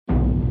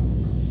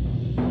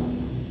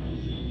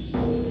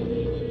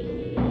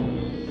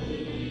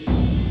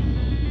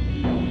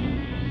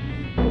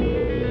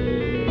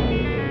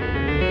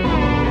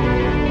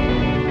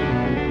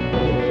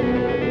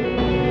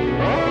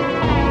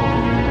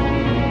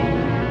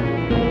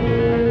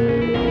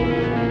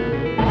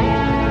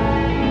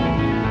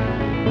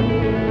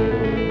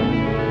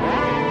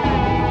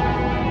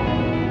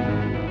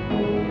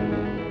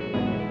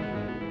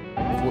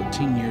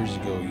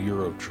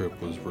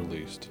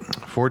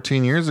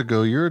14 years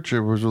ago,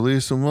 Eurotrip was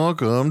released, and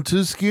welcome to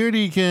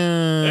Scaredy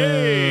Cast.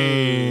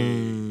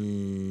 Hey!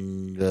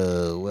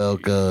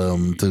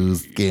 Welcome to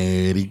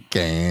Scaredy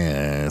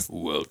Cast.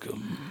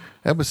 Welcome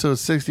Episode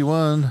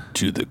 61.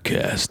 to the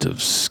cast of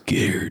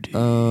Scaredy.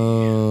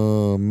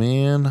 Oh,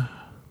 man.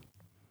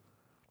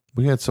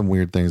 We had some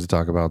weird things to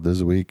talk about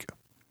this week.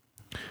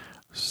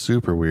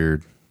 Super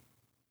weird.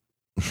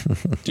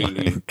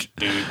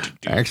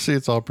 Actually,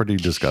 it's all pretty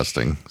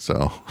disgusting,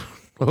 so...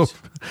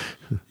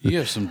 You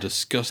have some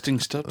disgusting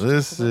stuff.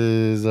 This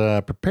is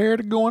prepare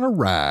to go on a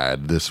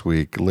ride this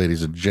week,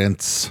 ladies and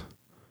gents.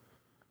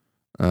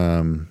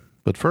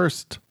 But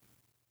first,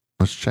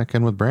 let's check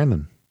in with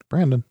Brandon.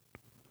 Brandon,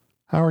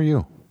 how are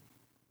you?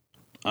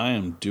 I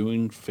am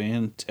doing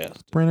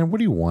fantastic. Brandon, what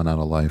do you want out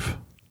of life?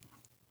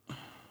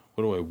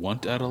 What do I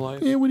want out of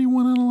life? Yeah, what do you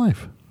want out of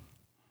life?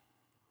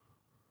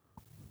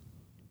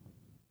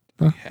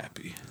 Be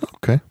happy.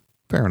 Okay,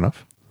 fair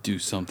enough. Do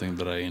something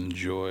that I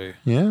enjoy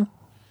Yeah,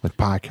 like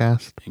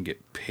podcast. and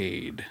get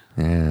paid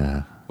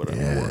Yeah, what I'm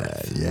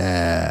worth.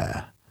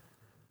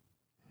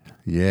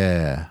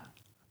 yeah.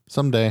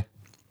 Someday.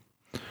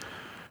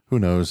 Who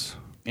knows?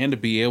 And to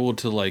be able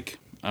to, like,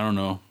 I don't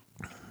know,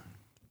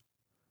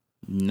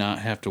 not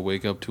have to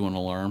wake up to an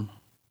alarm.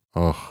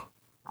 Oh,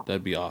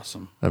 That'd be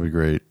awesome. that'd be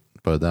great.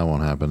 But that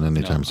won't happen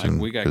anytime soon.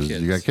 we got 'cause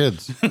kids. You got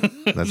kids.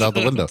 That's out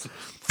the window.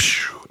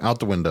 Out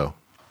the window.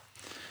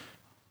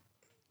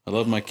 I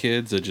love my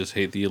kids. I just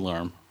hate the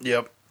alarm.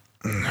 Yep.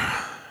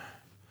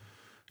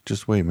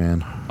 Just wait,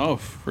 man. Oh,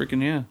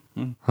 freaking yeah.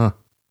 Huh.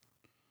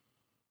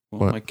 Well,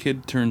 What? my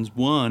kid turns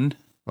 1,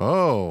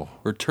 Oh,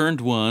 or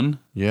turned 1,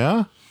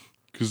 yeah?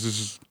 because this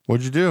is...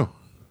 What'd you do?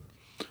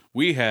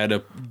 We had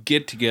a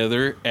get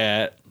together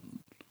at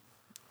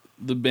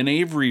the Ben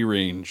Avery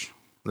range.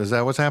 Is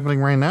that what's happening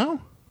right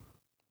now?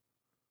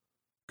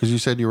 Because you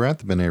said you were at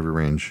the Ben Avery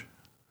range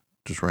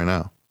just right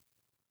now.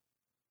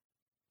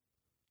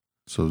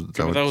 So is that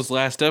But what, that was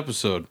last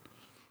episode.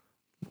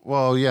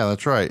 well, yeah,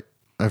 that's right.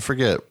 I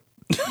forget.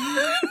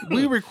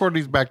 We record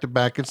these back to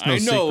back. It's no I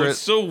know, secret. it's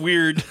so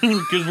weird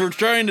because we're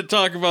trying to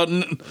talk about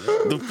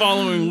the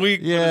following week,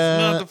 but Yeah.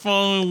 it's not the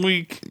following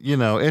week. You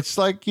know, it's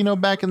like,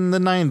 back in the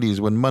 90s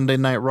when Monday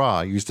Night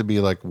Raw used to be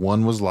like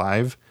one was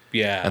live.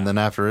 Yeah. And then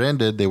after it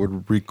ended, they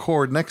would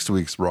record next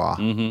week's Raw.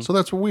 Mm-hmm. So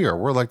that's what we are.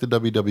 We're like the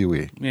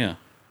WWE, Yeah.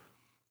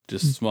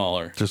 Just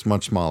smaller. just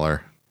much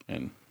smaller.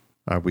 And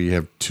We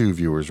have 2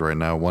 viewers right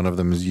now. One of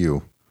them is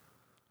you.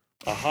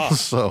 aha.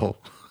 So,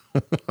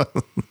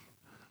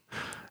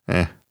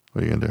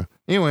 what are you gonna do?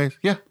 Anyways,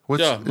 yeah.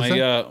 What's Yeah, is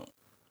that?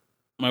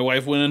 my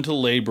wife went into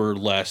labor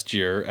last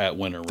year at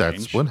Winter That's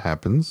Range. what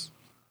happens.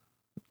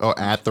 Oh,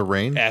 at the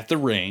range. At the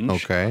range.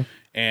 Okay.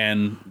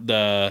 And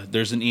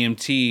there's an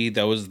EMT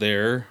that was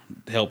there,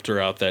 helped her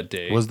out that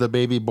day. Was the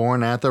baby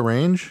born at the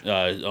range?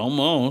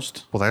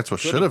 Almost. Well, that's what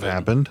Could should have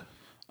have been.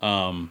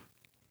 happened.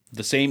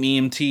 The same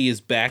EMT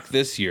is back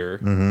this year.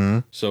 Mm-hmm.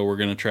 So we're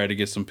going to try to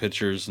get some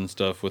pictures and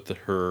stuff with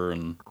her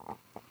and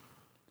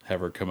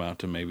have her come out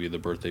to maybe the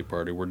birthday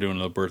party. We're doing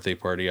a birthday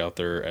party out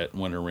there at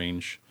Winter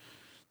Range.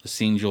 The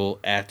Singel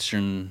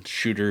Action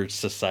Shooter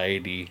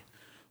Society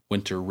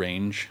Winter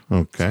Range.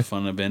 Okay. It's a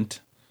fun event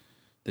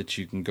that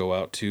you can go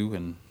out to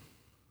and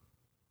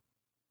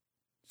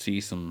see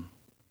some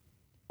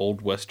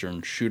old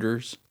Western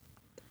shooters.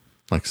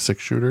 Like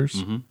 6 shooters.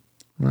 Mm-hmm.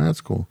 Well,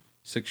 that's cool.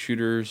 6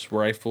 shooters,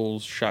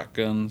 rifles,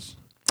 shotguns,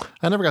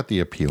 I never got the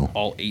appeal.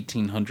 all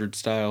 1800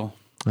 style.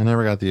 I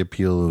never got the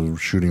appeal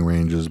of shooting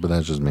ranges, but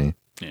that's just me.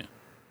 Yeah,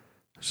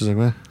 It's just like,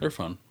 well, they're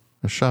fun.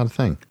 I shot a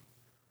thing.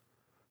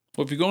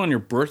 Well, if you go on your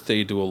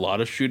birthday to a lot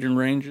of shooting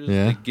ranges,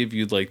 Yeah. they give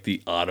you like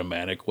the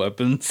automatic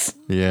weapons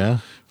Yeah.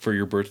 for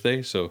your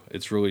birthday, so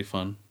it's really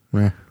fun.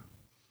 Yeah.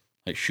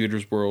 Like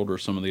Shooter's World or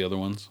some of the other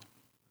ones.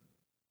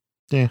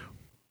 Yeah.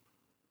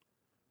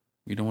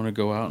 You don't want to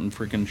go out and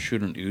freaking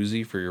shoot an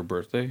Uzi for your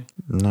birthday?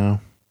 No.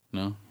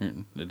 No,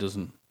 it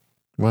doesn't.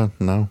 Well,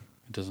 no.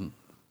 It doesn't.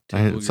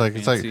 It's like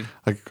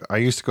I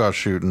used to go out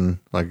shooting,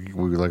 like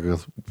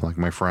with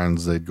my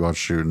friends, they'd go out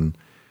shooting,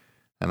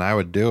 and I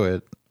would do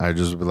it. I'd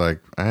just be like,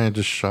 I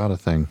just shot a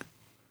thing.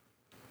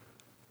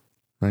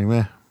 Like,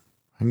 man,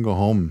 I can go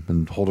home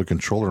and hold a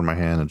controller in my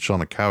hand and chill on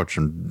the couch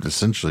and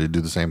essentially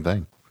do the same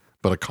thing,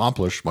 but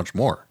accomplish much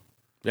more.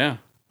 Yeah.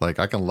 Like,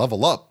 I can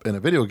level up in a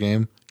video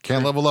game.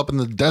 Can't level up in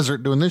the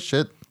desert doing this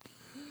shit.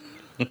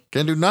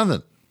 Can't do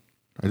nothing.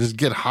 I just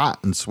get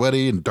hot and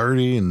sweaty and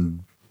dirty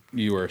and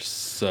You are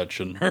such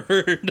a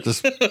nerd.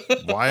 just,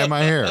 why am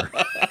I here?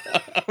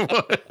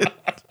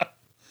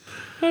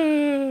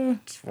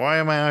 Why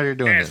am I out here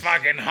doing this?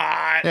 fucking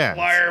hot. Yeah.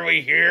 Why are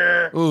we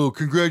here? Oh,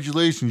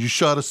 congratulations, you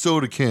shot a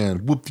soda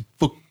can. Whoop the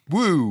fuck,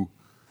 woo.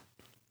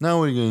 Now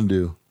what are you going to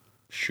do?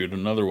 Shoot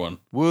another one.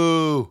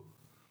 Woo.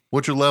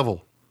 What's your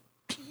level?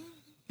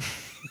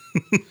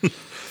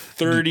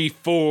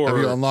 34. Have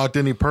you unlocked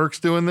any perks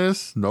doing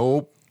this?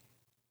 Nope.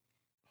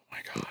 Oh my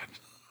God.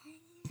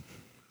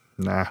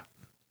 Nah.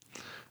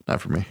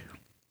 Not for me.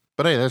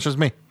 But hey, that's just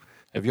me.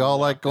 If y'all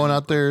like going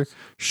out there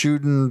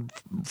shooting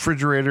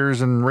refrigerators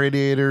and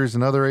radiators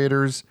and other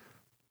aiders,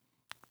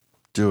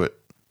 Do it.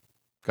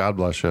 God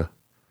bless you.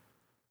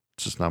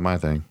 It's just not my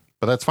thing.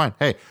 But that's fine.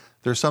 Hey,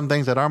 there's some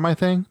things that are my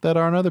thing that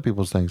aren't other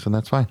people's things, and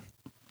that's fine.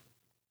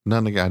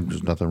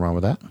 There's nothing wrong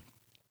with that.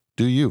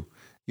 Do you.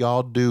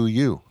 Y'all do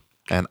you.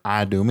 And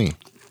I do me.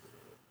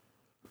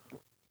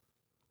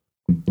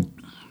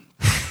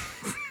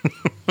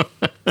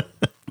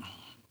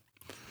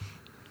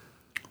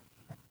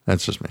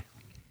 That's just me.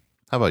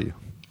 How about you?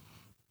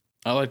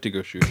 I like to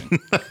go shooting.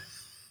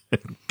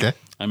 Okay.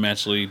 I'm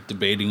actually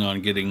debating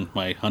on getting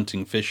my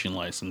hunting fishing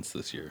license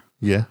this year.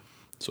 Yeah.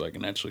 So I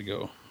can actually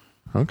go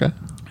Okay.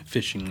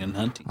 fishing and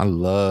hunting. I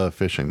love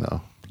fishing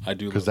though. I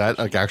do. Because that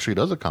actually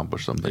does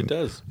accomplish something. It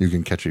does. You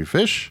can catch a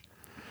fish.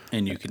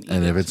 And you can eat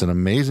And if it's an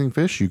amazing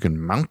fish, you can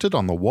mount it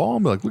on the wall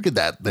and be like, look at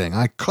that thing.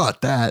 I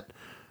caught that.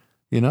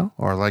 You know?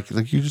 Or like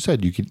you just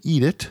said, you can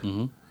eat it.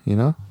 Mm-hmm. You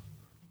know?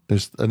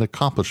 There's an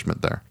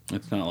accomplishment there.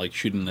 It's not like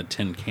shooting a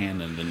tin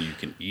can and then you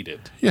can eat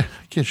it. Yeah.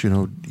 Can't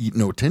eat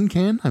no tin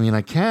can? I mean,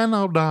 I can.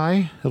 I'll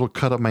die. It'll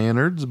cut up my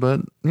innards,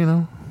 but,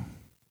 yeah.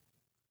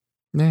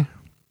 No.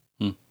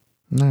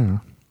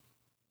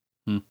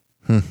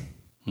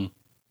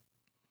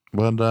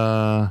 But,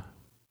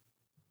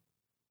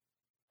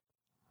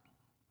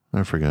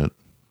 I forget.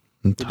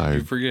 I'm tired. What did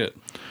you forget?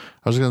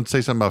 I was going to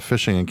say something about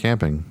fishing and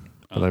camping,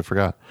 but I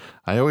forgot.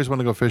 I always want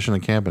to go fishing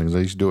and camping because I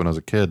used to do it when I was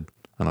a kid,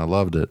 and I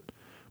loved it.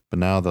 But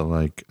now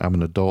that I'm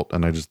an adult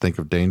and I just think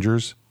of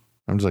dangers,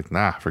 I'm just like,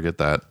 nah, forget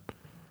that.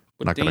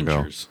 What Not going to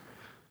go.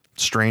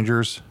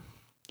 Strangers.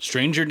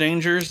 Stranger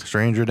dangers?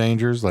 Stranger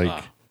dangers.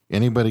 Like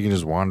anybody can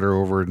just wander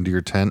over into your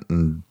tent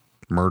and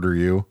murder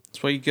you.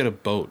 That's why you get a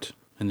boat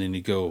and then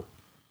you go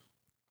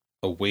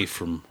away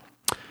from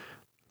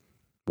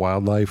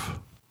wildlife.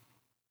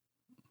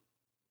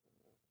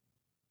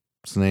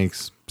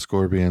 Snakes,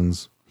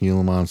 scorpions,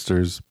 Gila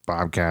monsters,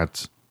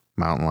 bobcats,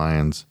 mountain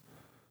lions,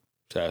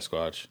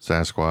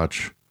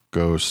 Sasquatch,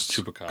 ghosts,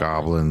 Chupacabra.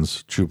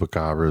 goblins,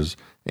 chupacabras,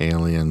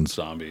 aliens,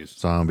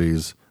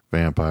 zombies,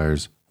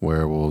 vampires,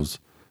 werewolves,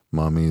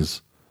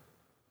 mummies.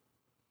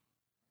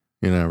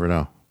 You never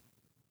know.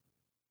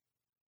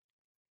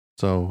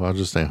 So I'll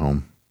just stay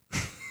home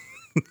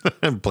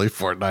and play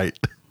Fortnite.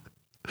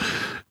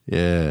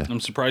 Yeah.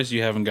 I'm surprised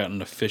you haven't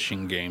gotten a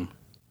fishing game.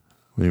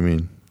 What do you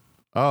mean?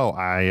 Oh,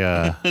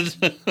 I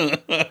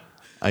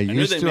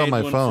used to on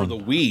my phone. For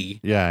the Wii.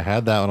 Yeah, I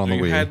had that one on the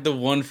Wii. You had the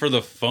one for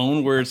the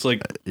phone where it's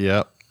like.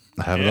 Yep,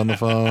 I have it on the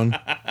phone.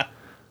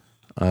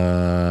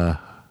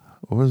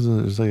 What was it?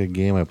 It was like a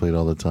game I played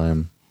all the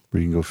time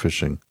where you can go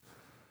fishing.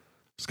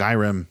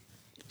 Skyrim.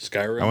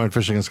 I went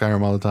fishing in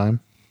Skyrim all the time.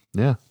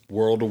 Yeah.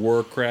 World of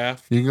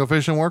Warcraft. You can go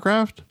fishing in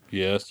Warcraft?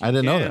 Yes. I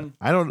didn't know that.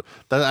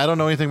 I don't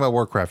know anything about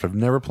Warcraft. I've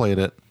never played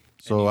it.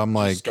 So I'm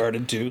like,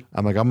 I'm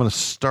going to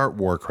start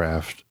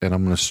Warcraft and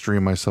I'm going to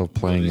stream myself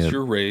playing it. What is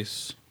your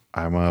race?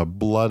 I'm a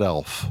blood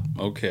elf.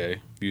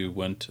 Okay. You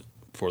went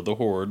for the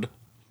Horde.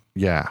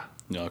 Yeah.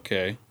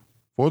 Okay.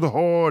 For the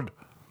Horde.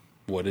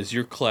 What is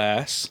your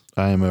class?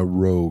 I am a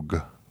rogue.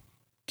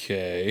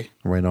 Okay.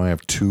 Right now I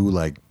have 2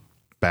 like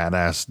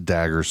badass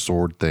dagger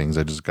sword things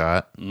I just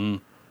got. That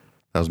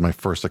was my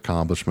first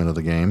accomplishment of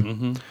the game.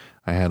 Mm-hmm.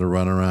 I had to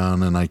run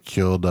around and I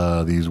killed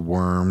these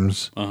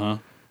worms. Uh-huh.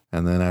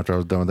 And then after I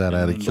was done with that,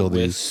 I had to kill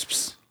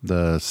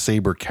the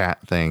saber cat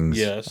things.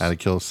 Yes. I had to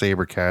kill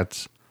saber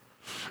cats.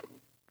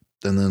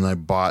 And then I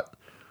bought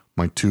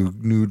my 2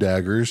 new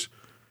daggers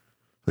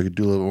so I could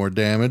do a little more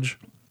damage.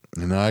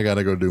 And now I got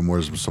to go do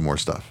some more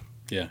stuff.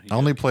 Yeah. I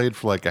only played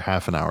for like a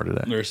half an hour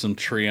today. There's some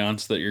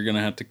treants that you're going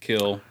to have to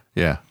kill.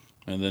 Yeah.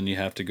 And then you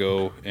have to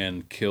go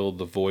and kill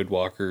the void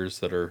walkers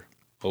that are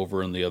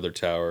over in the other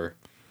tower.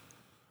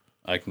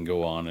 I can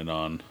go on and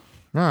on.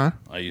 All right.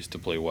 I used to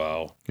play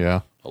WoW.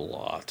 Yeah. A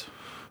lot.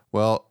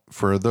 Well,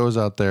 for those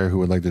out there who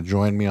would like to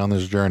join me on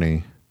this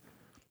journey,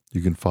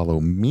 you can follow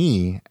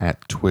me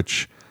at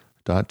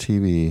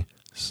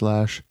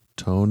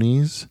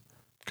twitch.tv/Tony's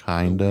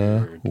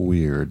Kinda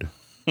Weird.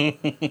 And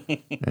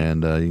you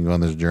can go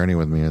on this journey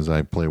with me as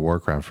I play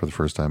Warcraft for the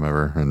first time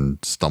ever and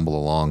stumble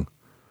along.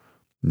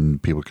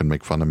 And people can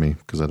make fun of me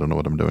because I don't know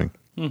what I'm doing.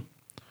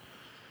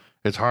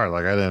 It's hard.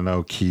 Like, I didn't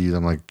know keys.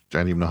 I'm like, I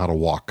didn't even know how to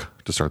walk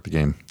to start the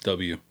game.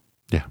 W.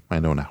 Yeah, I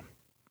know now.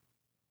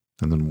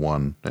 And then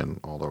 1,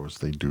 and all those,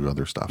 they do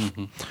other stuff.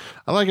 Mm-hmm.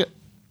 I like it.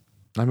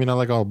 I mean, I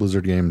like all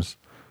Blizzard games.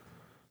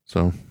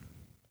 So,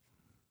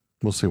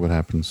 we'll see what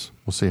happens.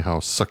 We'll see how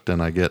sucked in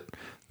I get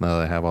now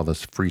that I have all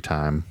this free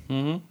time.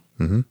 Should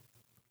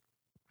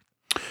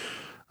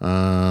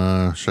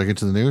I get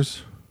to the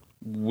news?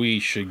 We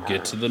should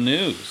get to the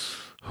news.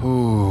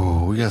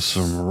 Oh, we got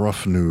some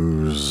rough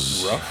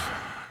news. Rough?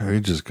 We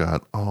just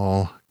got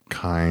all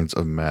kinds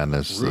of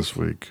madness this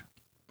week.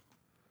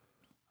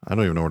 I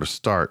don't even know where to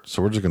start,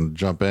 so we're just going to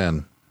jump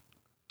in.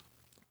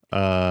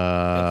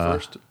 At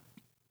first.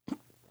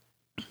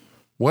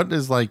 What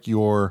is like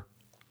your,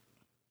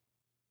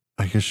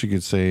 I guess you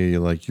could say,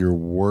 like your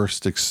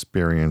worst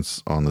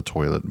experience on the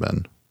toilet,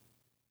 Ben?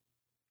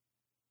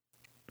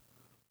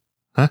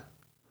 Huh?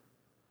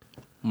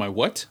 My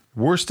what?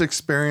 Worst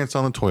experience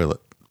on the toilet.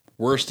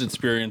 Worst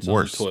experience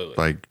Worst. on the toilet.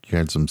 Like you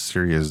had some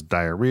serious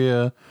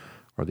diarrhea,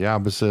 or the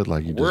opposite,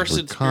 like you Worst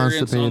just were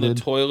experience on the constipated.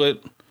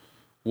 toilet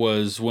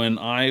was when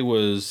I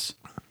was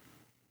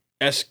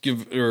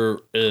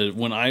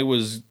when I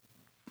was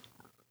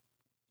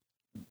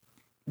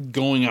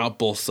going out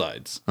both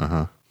sides.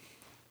 I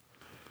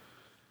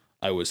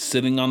was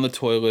sitting on the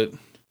toilet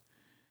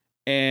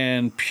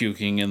and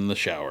puking in the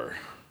shower.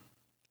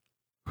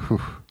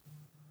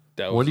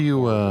 That was What do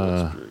you a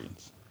horrible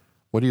experience.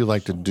 What do you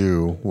like to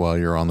do while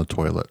you're on the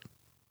toilet?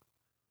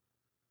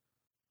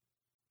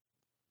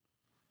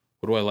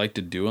 What do I like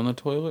to do on the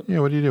toilet? Yeah,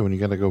 what do you do when you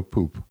gotta go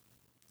poop?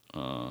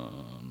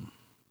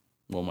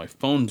 Well, my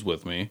phone's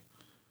with me.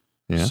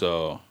 Yeah.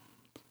 So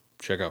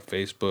check out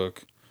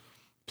Facebook,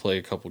 play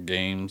a couple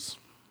games.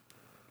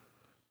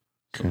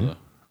 Okay.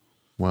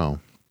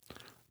 Well,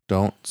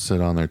 don't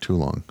sit on there too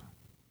long.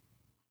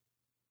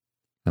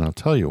 And I'll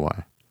tell you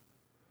why.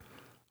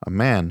 A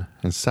man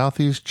in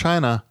southeast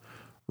China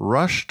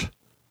rushed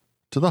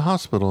to the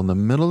hospital in the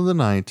middle of the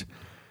night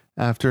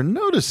after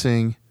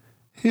noticing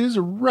his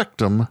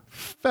rectum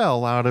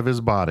fell out of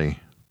his body.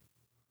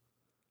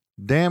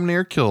 Damn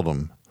near killed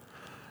him.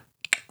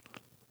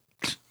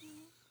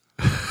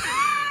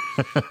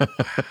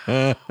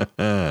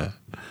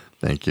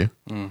 Thank you.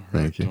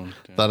 Thank you.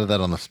 Thought of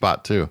that on the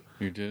spot too.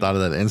 You did? Thought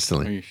of that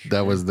instantly. Sure?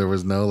 There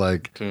was no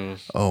like,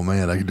 oh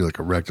man, I could do like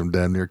a rectum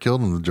damn near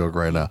killed him joke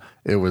right now.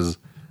 It was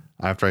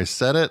after I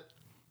said it,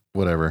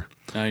 whatever.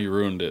 Now you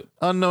ruined it.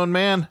 Unknown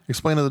man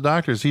explained to the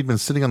doctors he'd been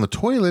sitting on the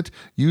toilet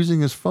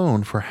using his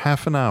phone for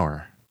half an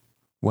hour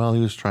while he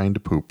was trying to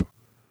poop.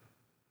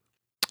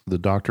 The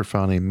doctor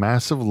found a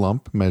massive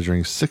lump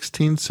measuring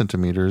 16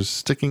 centimeters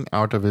sticking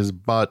out of his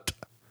butt.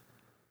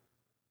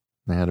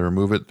 They had to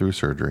remove it through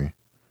surgery.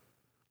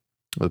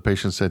 The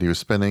patient said he was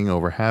spending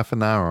over half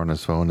an hour on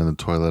his phone in the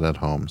toilet at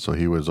home. So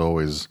he was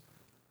always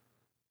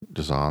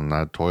just on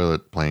that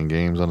toilet playing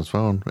games on his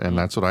phone. And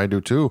that's what I do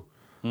too.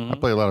 I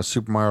play a lot of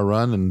Super Mario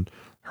Run and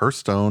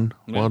Hearthstone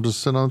while just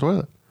sitting on the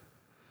toilet.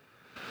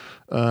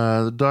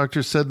 The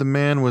doctor said the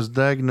man was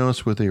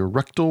diagnosed with a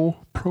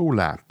rectal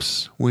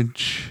prolapse, in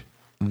which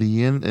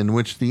the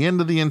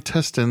end of the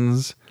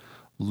intestines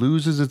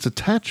loses its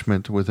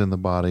attachment within the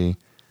body,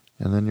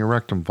 and then your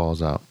rectum falls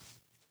out.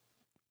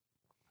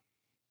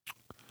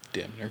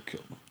 Damn near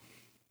killed him.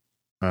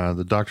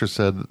 The doctor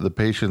said the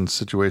patient's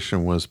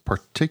situation was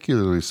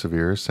particularly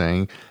severe,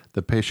 saying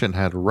the patient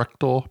had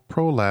rectal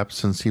prolapse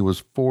since he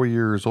was 4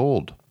 years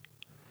old.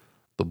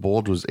 The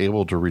bulge was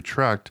able to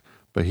retract,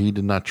 but he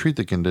did not treat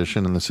the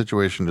condition, and the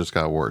situation just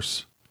got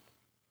worse.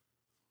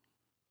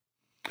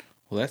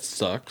 Well, that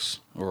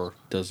sucks. Or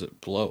does it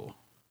blow?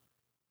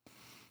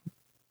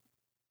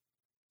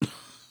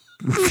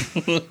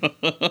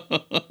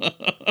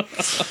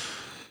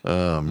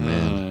 Oh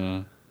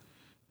man.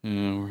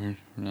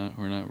 Yeah,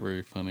 we're not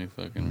very funny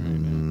fucking right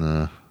now.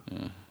 Nah.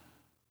 Yeah.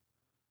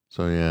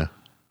 So yeah,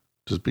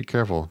 just be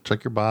careful.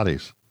 Check your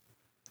bodies.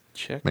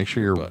 Make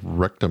sure your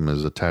rectum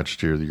is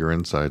attached to your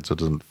inside so it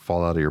doesn't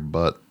fall out of your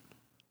butt.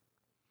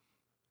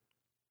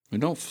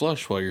 And don't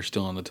flush while you're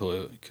still on the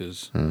toilet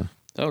because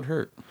that would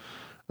hurt.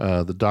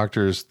 The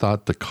doctors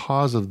thought the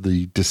cause of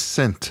the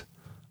descent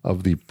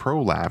of the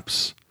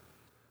prolapse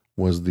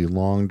was the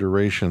long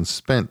duration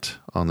spent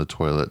on the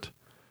toilet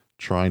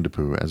trying to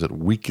poo, as it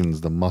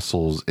weakens the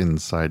muscles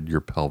inside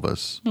your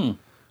pelvis.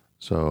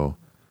 So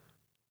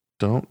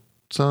don't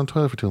sit on the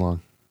toilet for too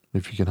long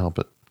if you can help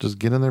it. Just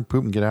get in there,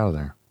 poop, and get out of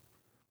there.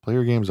 Play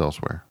your games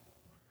elsewhere.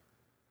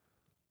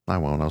 I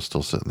won't. I'll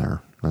still sit in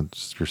there.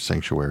 That's your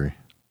sanctuary.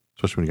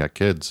 Especially when you got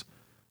kids.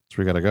 That's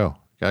where you gotta go.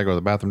 You gotta go to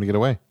the bathroom to get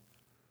away.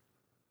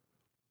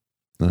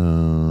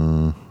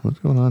 What's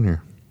going on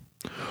here?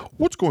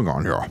 What's going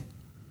on here?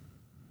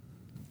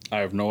 I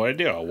have no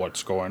idea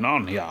what's going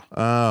on here.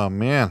 Oh,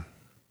 man.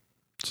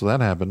 So that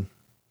happened.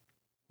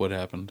 What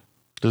happened?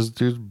 This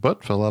dude's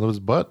butt fell out of his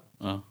butt.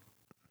 Oh.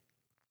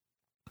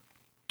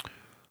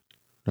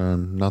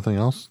 Nothing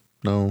else?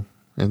 No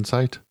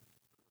insight?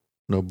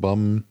 No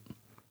bum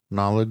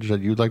knowledge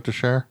that you'd like to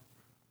share?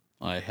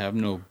 I have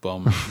no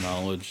bum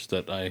knowledge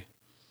that I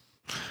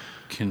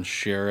can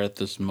share at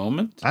this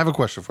moment. I have a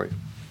question for you.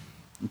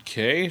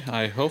 Okay,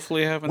 I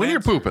hopefully have an When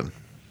answer. you're pooping,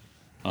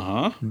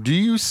 do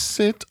you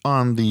sit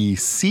on the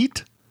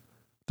seat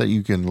that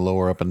you can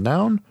lower up and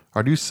down,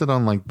 or do you sit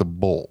on like the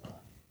bowl?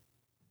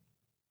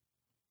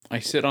 I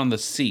sit on the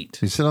seat.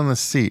 You sit on the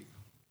seat.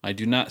 I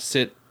do not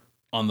sit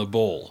on the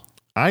bowl.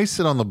 I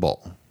sit on the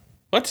bowl.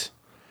 What?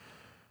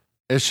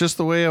 It's just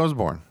the way I was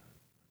born.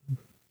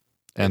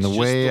 And the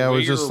way I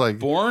was just like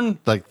born?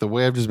 Like the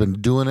way I've just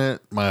been doing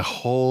it my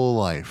whole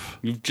life.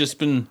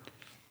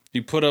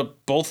 You put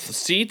up both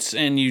seats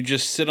and you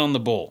just sit on the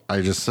bowl.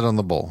 I just sit on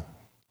the bowl.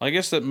 I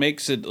guess that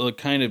makes it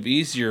kind of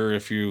easier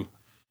so you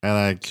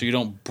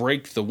don't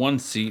break the one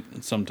seat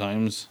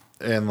sometimes.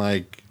 And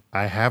like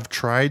I have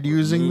tried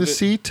using the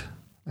seat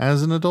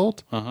as an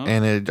adult,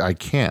 and I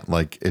can't.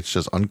 Like it's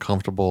just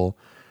uncomfortable,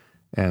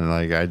 and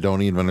like I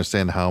don't even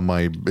understand how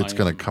it's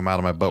going to come out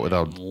of my butt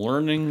without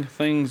learning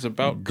things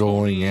about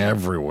going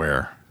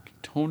everywhere.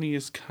 Tony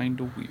is kind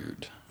of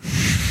weird.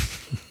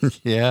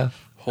 Yeah.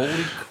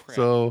 Holy crap.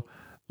 So,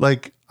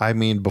 like, I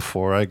mean,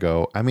 before I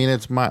go, I mean,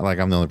 it's my, like,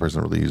 I'm the only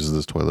person that really uses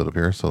this toilet up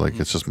here. So, like,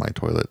 it's just my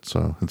toilet.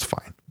 So it's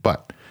fine.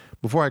 But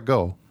before I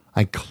go,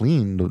 I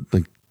clean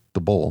the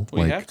bowl.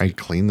 Well, you have like, to. I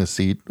clean the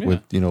seat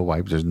with,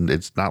 wipes.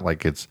 It's not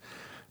like it's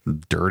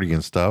dirty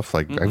and stuff.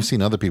 Like, I've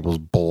seen other people's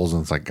bowls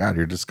and it's like, God,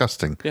 you're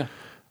disgusting. Yeah.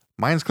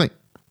 Mine's clean.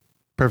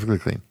 Perfectly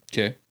clean.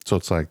 Okay. So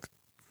it's like,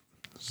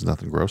 there's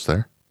nothing gross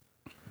there.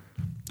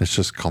 It's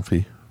just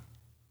comfy.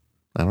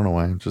 I don't know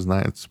why. It's just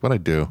not. It's what I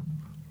do.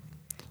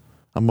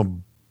 I'm a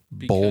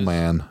bowl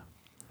man.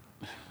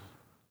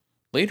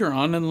 Later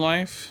on in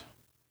life,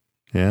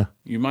 Yeah.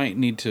 you might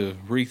need to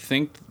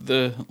rethink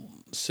the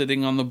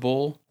sitting on the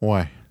bowl.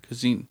 Why?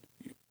 Because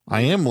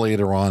I am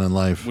later on in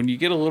life. when you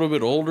get a little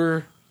bit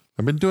older,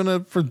 I've been doing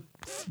it for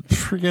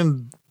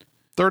freaking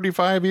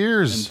 35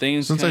 years And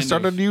things since I kind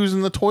started of-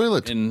 using the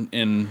toilet.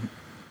 and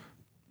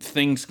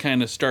things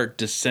kind of start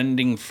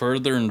descending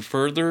further and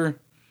further,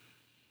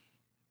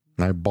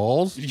 My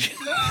balls?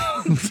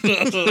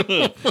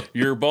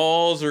 your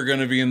balls are going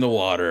to be in the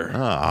water.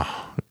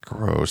 Ah,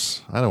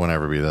 gross. I don't want to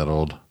ever be that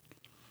old.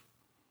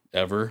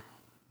 Ever.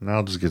 Now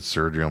I'll just get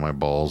surgery on my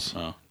balls.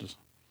 Oh, just.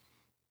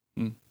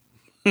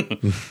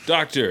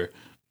 Doctor,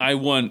 I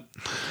want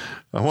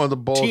I want the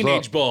balls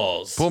teenage up.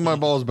 balls. Pull my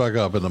balls back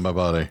up into my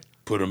body.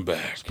 Put them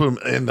back. Put them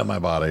into my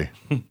body.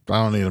 I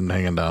don't need them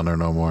hanging down there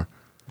no more.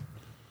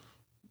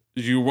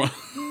 You want?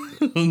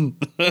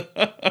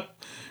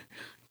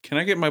 Can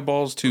I get my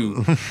balls to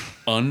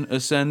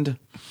unascend?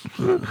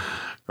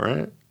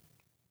 Right?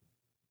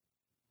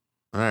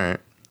 All right.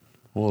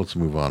 Well, let's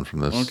move on from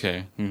this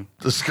Okay.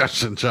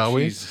 discussion, shall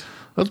we? Jeez.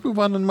 Let's move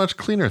on to much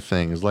cleaner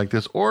things, like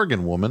this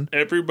Oregon woman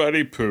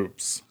Everybody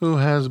poops. who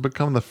has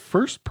become the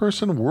first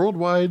person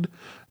worldwide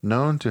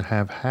known to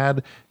have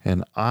had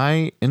an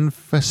eye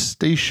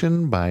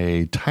infestation by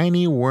a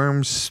tiny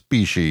worm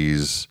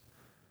species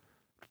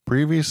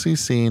previously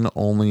seen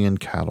only in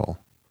cattle,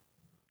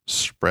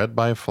 spread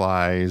by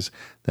flies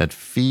that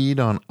feed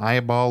on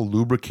eyeball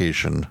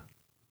lubrication.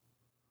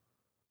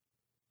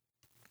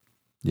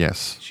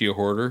 Yes, She a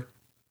hoarder?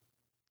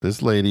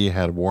 this lady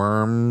had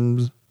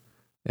worms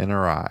in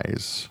her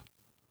eyes.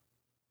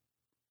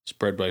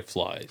 Spread by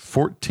flies.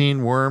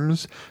 14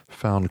 worms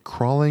found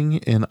crawling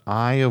in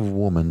eye of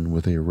woman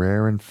with a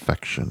rare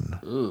infection.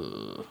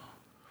 Ugh.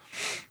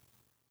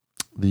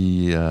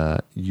 The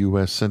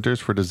U.S. Centers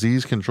for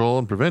Disease Control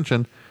and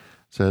Prevention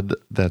said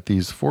that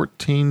these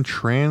 14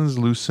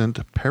 translucent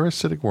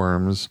parasitic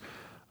worms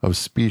of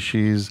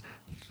species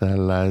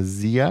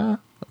Thalassia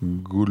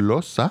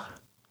gulosa,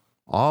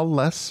 all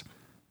less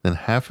than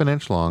half an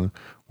inch long,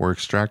 were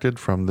extracted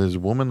from this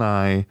woman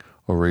eye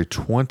over a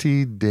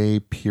 20-day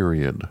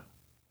period.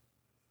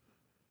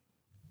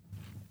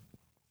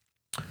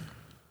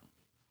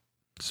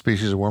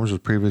 Species of worms was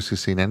previously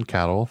seen in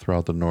cattle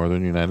throughout the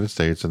northern United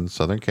States and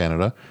southern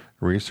Canada.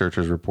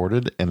 Researchers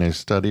reported in a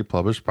study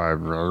published by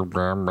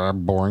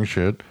boring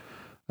shit.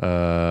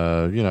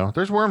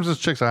 There's worms in this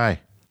chick's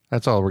eye.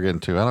 That's all we're getting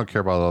to. I don't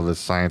care about all this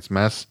science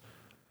mess.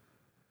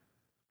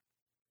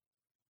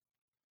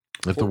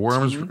 If the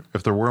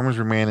worms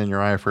remain in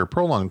your eye for a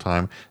prolonged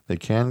time, they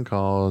can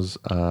cause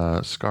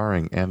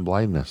scarring and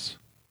blindness.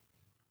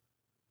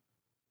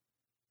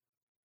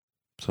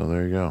 So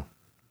there you go.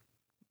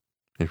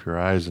 If your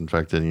eye is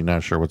infected and you're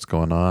not sure what's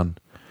going on,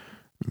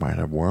 you might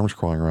have worms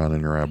crawling around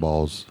in your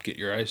eyeballs. Get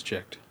your eyes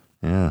checked.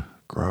 Yeah,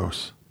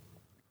 gross.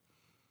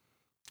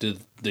 Did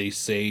they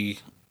say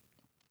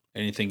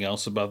anything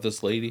else about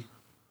this lady?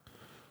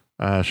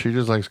 She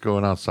just likes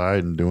going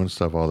outside and doing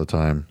stuff all the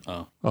time.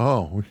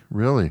 Oh,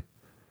 Really?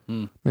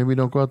 Maybe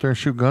don't go out there and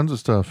shoot guns and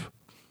stuff.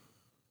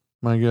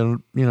 Might get,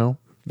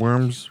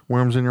 worms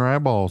in your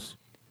eyeballs.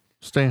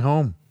 Stay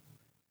home.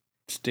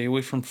 stay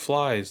away from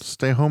flies.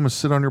 Stay home and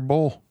sit on your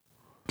bowl.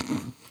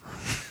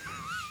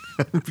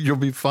 You'll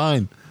be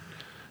fine.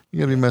 You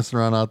gotta be messing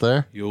around out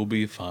there. You'll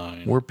be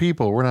fine. We're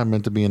people. We're not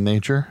meant to be in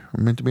nature.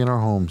 We're meant to be in our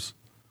homes.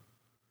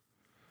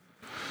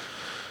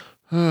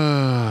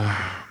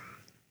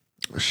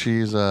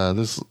 She's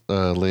this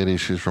lady.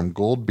 She's from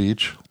Gold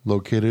Beach,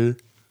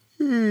 located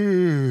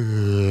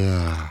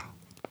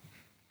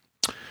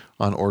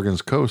on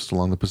Oregon's coast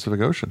along the Pacific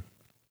Ocean.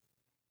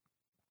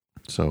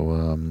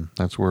 So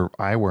that's where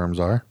eye worms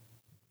are.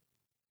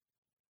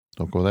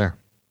 Don't go there.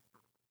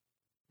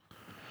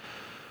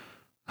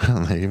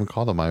 They even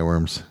call them eye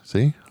worms.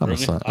 See? I'm a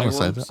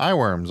scientist. Eye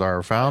worms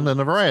are found in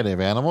a variety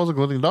of animals,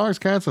 including dogs,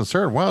 cats, and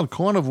certain wild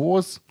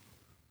carnivores.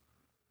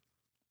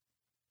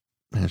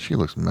 Man, she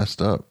looks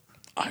messed up.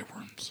 Eye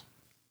worms.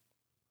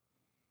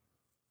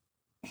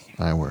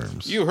 Eye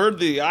worms. You heard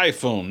the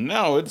iPhone.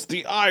 Now it's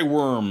the eye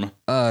worm.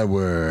 Eye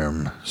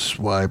worm.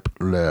 Swipe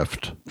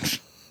left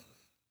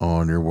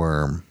on your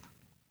worm.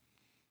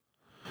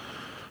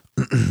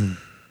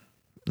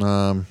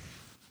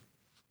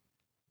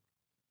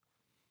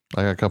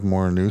 I got a couple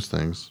more news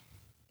things.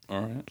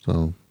 All right.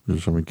 So, you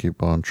just want me to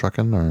keep on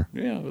trucking, or?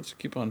 Yeah, let's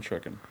keep on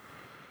trucking.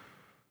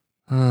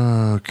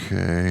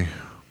 Okay.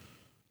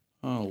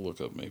 I'll look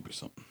up maybe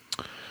something.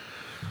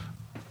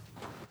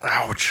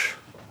 Ouch.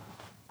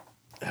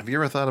 Have you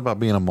ever thought about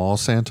being a mall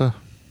Santa?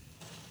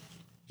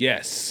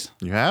 Yes.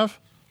 You have?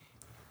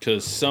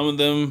 Because some of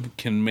them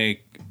can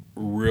make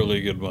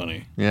really good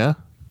money. Yeah?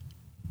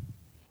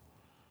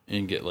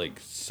 And get, like,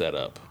 set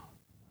up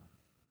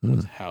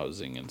with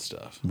housing and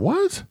stuff.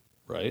 What?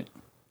 Right?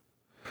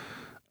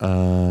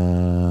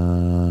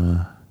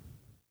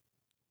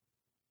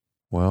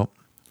 Well,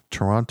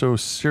 Toronto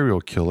serial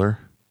killer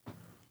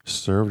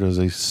served as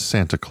a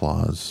Santa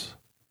Claus.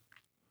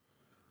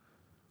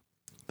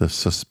 The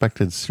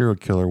suspected serial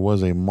killer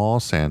was a mall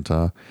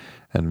Santa.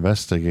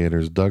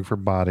 Investigators dug for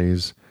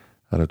bodies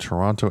at a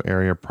Toronto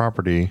area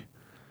property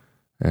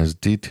as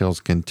details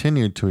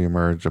continued to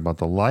emerge about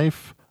the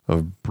life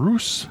of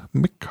Bruce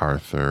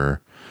McArthur,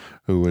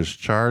 who was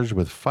charged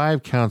with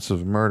 5 counts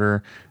of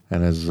murder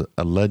and is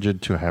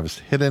alleged to have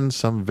hidden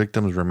some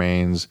victims'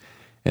 remains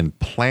in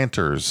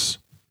planters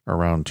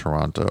around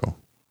Toronto.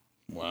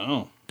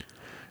 Wow.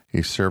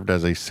 He served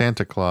as a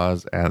Santa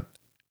Claus at,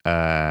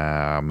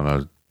 I'm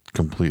going to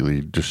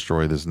completely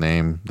destroy this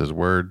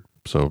word.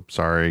 So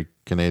sorry,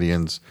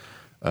 Canadians.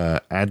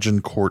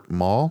 Agincourt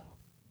Mall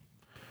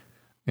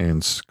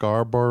in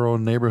Scarborough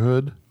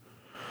neighborhood.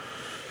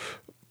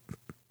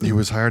 He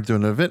was hired through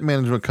an event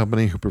management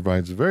company who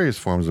provides various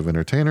forms of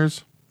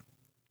entertainers,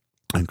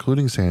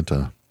 including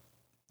Santa.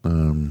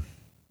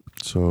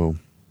 So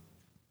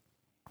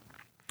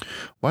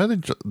why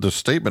the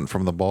statement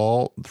from the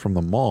mall,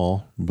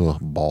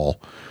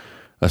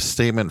 a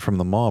statement from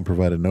the mall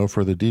provided no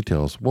further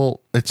details.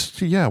 Well, what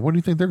do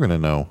you think they're going to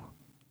know?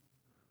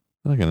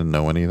 They're not going to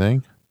know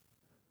anything.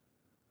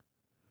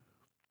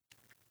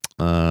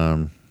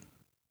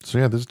 So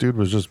yeah, this dude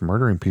was just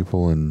murdering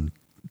people and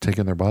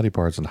taking their body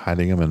parts and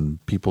hiding them in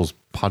people's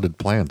potted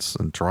plants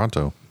in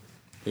Toronto.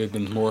 It would have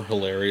been more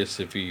hilarious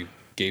if he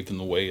gave them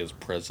away as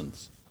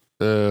presents.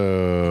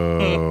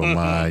 Oh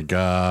my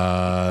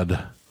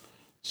God.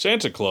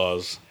 Santa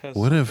Claus.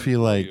 What if he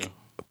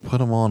put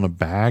them all in a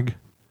bag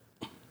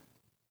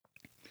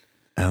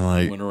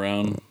and went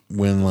around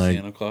when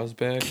Santa Claus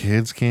bag?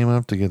 Kids came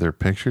up to get their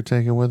picture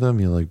taken with him,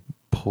 he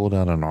pulled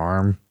out an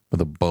arm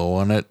with a bow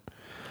on it.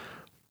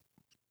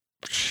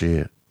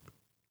 Shit.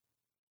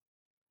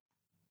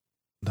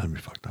 That'd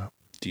be fucked up.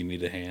 Do you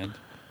need a hand?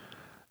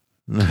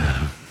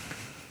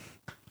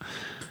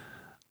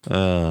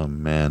 Oh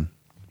man.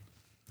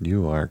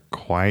 You are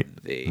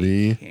quite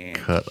the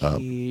cut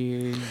up.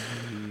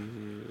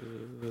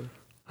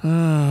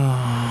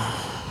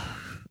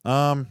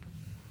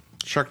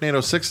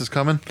 Sharknado 6 is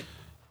coming.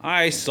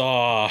 I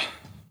saw.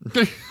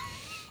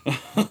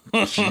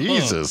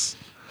 Jesus.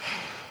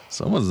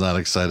 Someone's not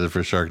excited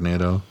for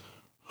Sharknado.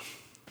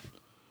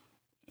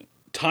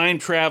 Time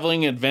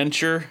traveling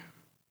adventure.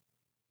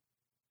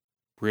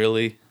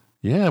 Really?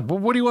 Yeah, but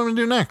what do you want me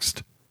to do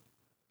next?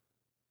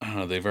 I don't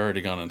know. They've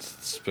already gone into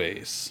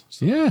space.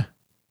 So Yeah.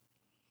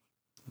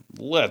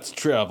 let's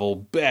travel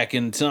back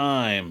in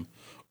time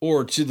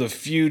or to the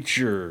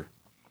future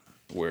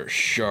where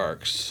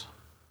sharks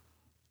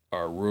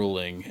are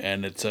ruling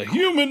and it's a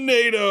human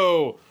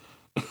NATO.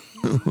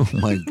 Oh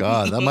my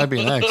God, that might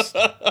be next.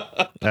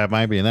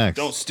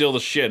 Don't steal the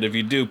shit. If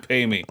you do,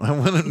 pay me. I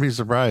wouldn't be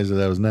surprised if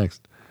that was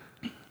next.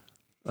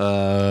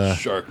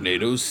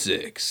 Sharknado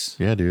 6.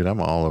 Yeah, dude, I'm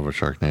all over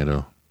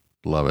Sharknado.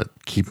 Love it.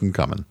 Keep them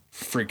coming.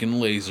 Freaking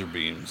laser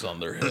beams on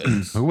their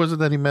heads. Who was it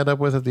that he met up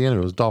with at the end?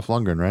 It was Dolph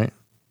Lundgren, right?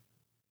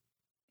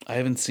 I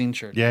haven't seen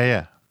Sharknado.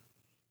 Yeah.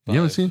 You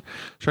haven't seen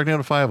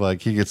Sharknado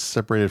 5? He gets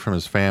separated from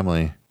his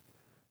family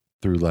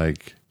through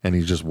and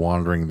he's just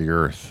wandering the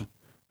earth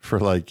for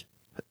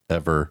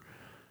ever.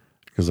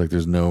 Because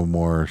there's no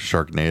more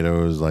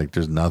Sharknadoes.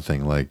 There's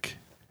nothing.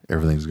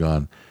 Everything's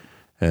gone.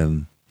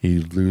 And he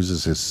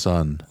loses his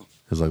son,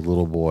 his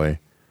little boy.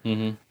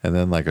 Mm-hmm. And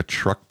then a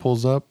truck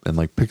pulls up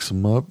and picks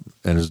him up,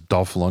 and it's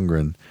Dolph Lundgren.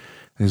 And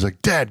he's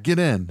like, "Dad, get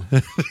in."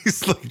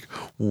 He's like,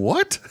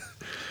 "What?"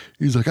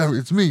 He's like,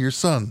 "It's me, your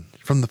son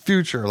from the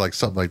future,"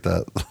 something like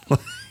that.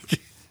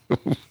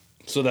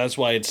 So that's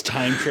why it's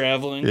time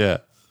traveling? Yeah.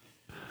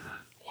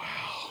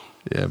 Wow.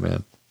 Yeah,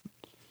 man.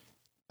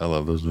 I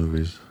love those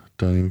movies.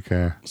 Don't even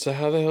care. So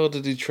how the hell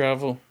did he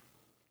travel?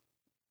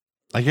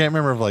 I can't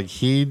remember if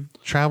he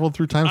traveled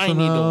through time. I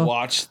need to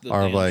watch the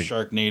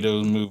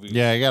Sharknado movie.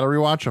 Yeah, you got to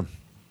rewatch them.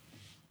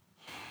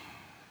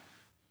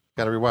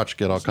 Got to rewatch.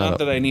 Get all caught up.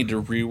 Not that I need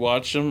to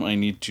rewatch them. I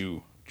need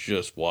to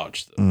just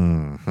watch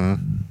them. Mm-hmm.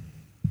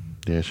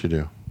 Yes, you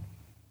do.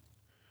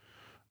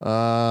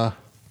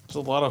 There's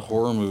a lot of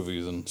horror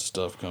movies and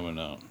stuff coming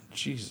out.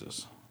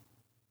 Jesus.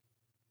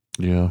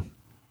 Yeah.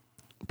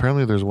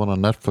 Apparently, there's one on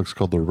Netflix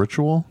called The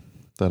Ritual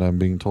that I'm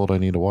being told I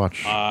need to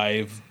watch.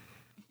 I've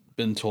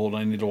been told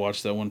I need to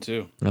watch that one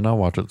too. And I'll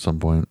watch it at some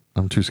point.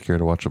 I'm too scared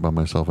to watch it by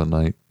myself at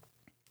night.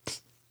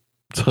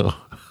 So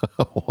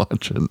I'll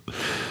watch it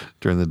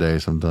during the day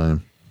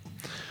sometime.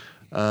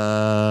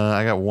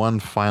 I got one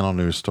final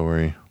news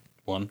story.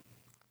 One?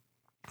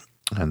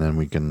 And then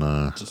we can...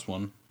 just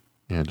one?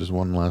 Yeah, just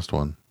one last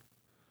one.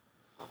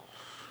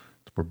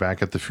 We're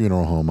back at the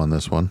funeral home on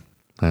this one.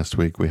 Last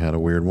week we had a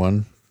weird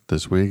one.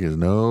 This week is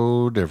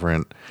no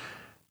different.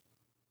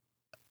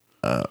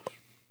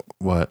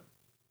 What?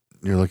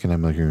 You're looking at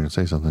me like you're going to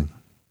say something.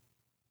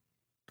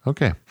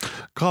 Okay.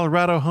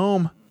 Colorado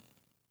home.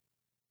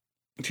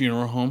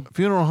 Funeral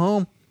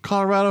home.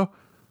 Colorado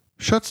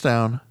shuts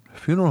down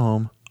funeral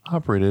home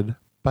operated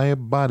by a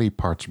body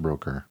parts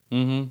broker.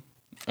 Mm-hmm.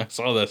 I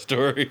saw that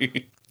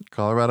story.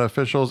 Colorado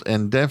officials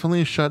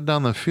indefinitely shut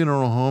down the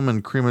funeral home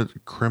and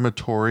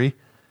crematory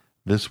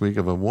this week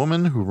of a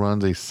woman who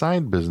runs a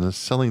side business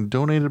selling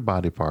donated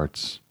body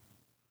parts.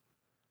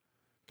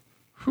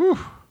 Whew.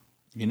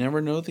 You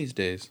never know these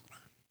days.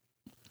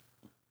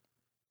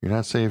 You're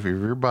not safe. If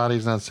your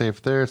body's not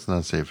safe there, it's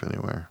not safe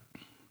anywhere.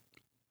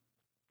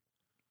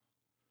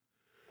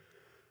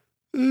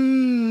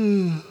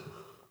 Ooh,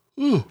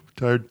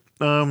 tired.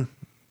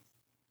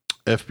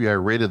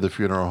 FBI raided the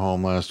funeral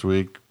home last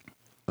week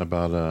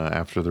about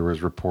after there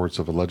was reports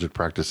of alleged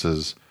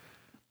practices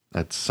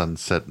at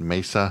Sunset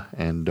Mesa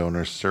and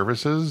Donor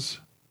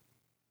Services.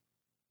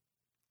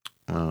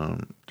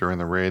 During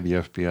the raid, the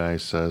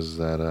FBI says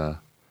that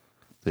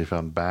they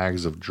found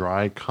bags of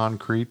dry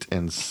concrete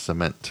and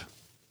cement.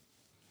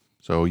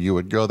 So you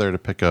would go there to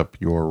pick up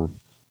your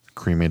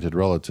cremated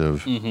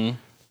relative,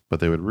 but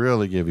they would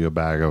really give you a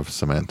bag of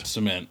cement.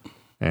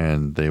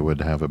 And they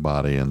would have a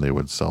body, and they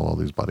would sell all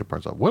these body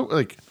parts off. What,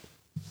 like,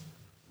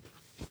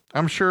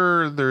 I'm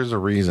sure there's a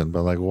reason,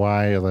 but like,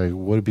 why? Like,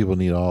 what do people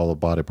need all the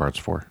body parts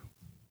for?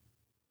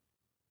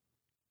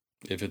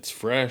 If it's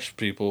fresh,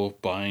 people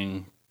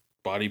buying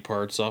body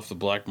parts off the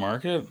black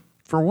market.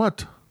 For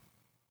what?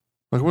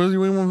 Like, what do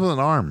you want with an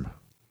arm?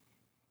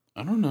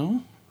 I don't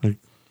know. Like,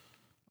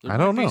 I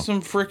don't know.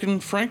 Some freaking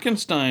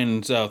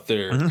Frankensteins out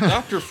there.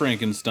 Dr.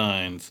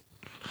 Frankensteins.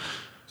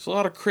 There's a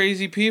lot of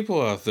crazy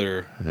people out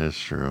there. It's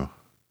true.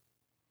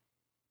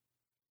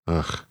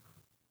 Ugh.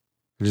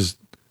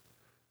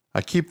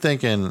 I keep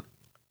thinking,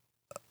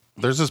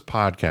 there's this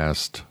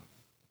podcast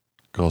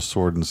called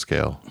Sword and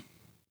Scale.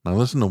 I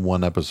listened to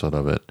one episode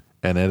of it,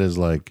 and it is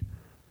like,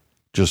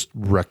 just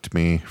wrecked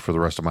me for the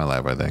rest of my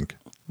life, I think.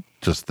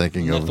 Just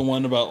thinking Isn't that the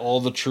one about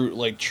all the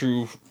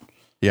true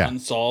yeah,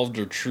 unsolved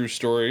or true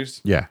stories?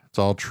 Yeah, it's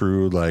all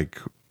true, like,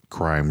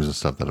 crimes and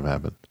stuff that have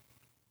happened.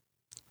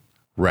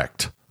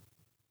 Wrecked.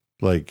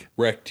 Like,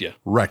 wrecked you.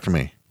 Wrecked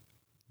me.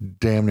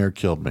 Damn near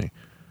killed me.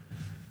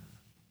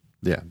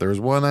 Yeah, there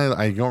was one,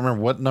 I don't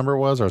remember what number it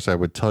was, or so I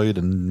would tell you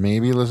to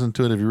maybe listen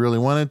to it if you really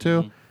wanted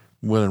to.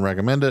 Wouldn't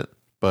recommend it,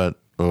 but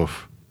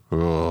oof.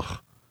 Ugh.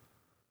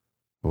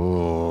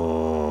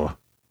 Oh.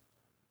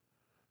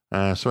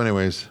 So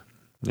anyways,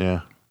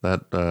 yeah,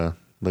 that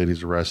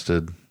lady's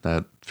arrested.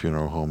 That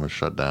funeral home is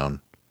shut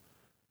down.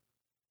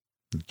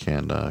 You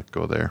can't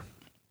go there.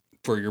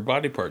 For your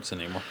body parts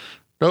anymore.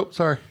 Oh,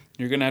 sorry.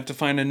 You're going to have to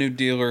find a new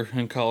dealer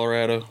in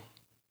Colorado.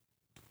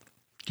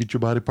 Get your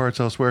body parts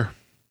elsewhere.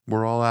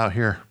 We're all out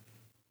here.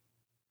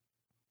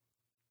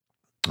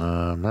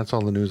 That's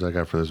all the news I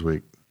got for this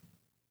week.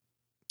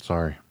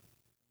 Sorry.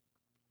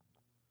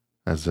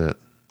 That's it.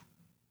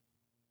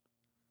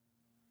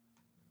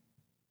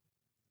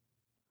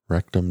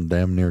 Rectum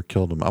damn near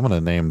killed him. I'm going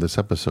to name this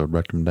episode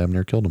Rectum damn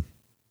near killed him.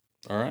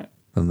 All right.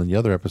 And then the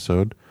other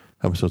episode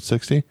 60,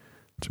 it's going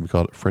to be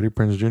called Freddie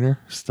Prinze Jr.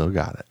 Still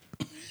got it.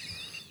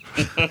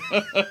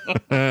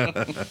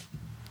 Yeah,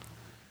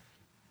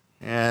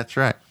 that's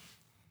right.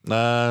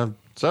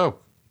 So,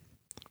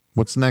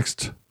 what's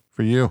next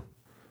for you?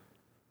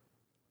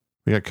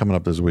 We got coming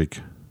up this week.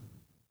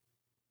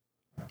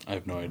 I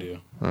have no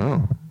idea.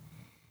 Oh.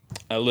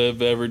 I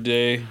live every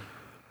day.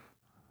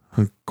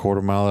 A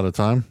quarter mile at a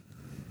time?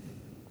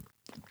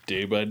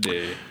 Day by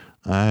day.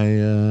 I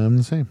am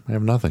the same. I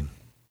have nothing.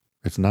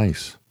 It's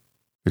nice.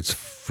 It's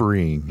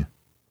freeing.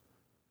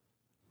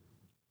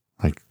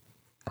 Like,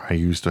 I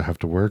used to have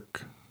to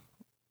work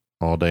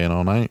all day and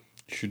all night.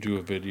 You should do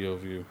a video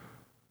of you.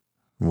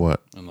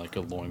 What? In like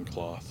a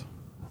loincloth.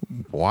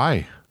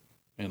 Why?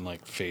 And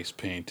like face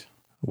paint.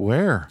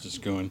 Where?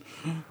 Just going,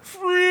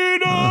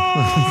 freedom!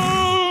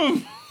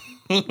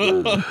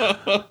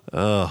 Ugh.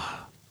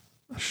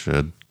 I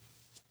should.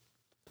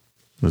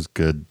 It was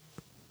good.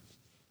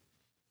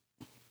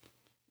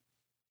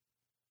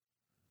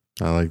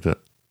 I liked it.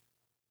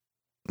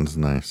 It's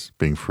nice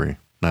being free,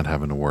 not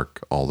having to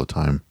work all the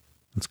time.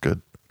 It's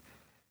good.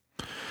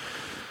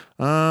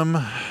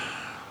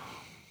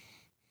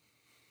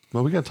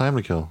 Well, we got time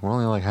to kill. We're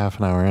only like half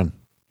an hour in.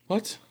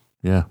 What?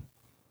 Yeah.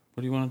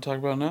 What do you want to talk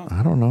about now?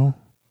 I don't know.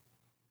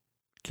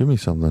 Give me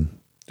something.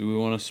 Do we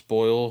want to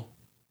spoil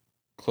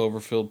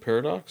Cloverfield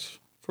Paradox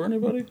for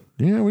anybody?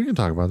 Yeah, we can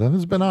talk about that.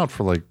 It's been out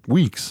for like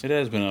weeks. It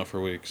has been out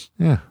for weeks.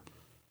 Yeah.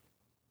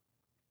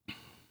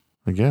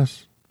 I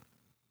guess.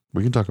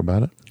 We can talk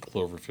about it.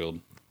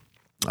 Cloverfield.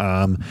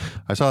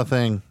 I saw a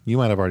thing, you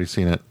might have already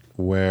seen it,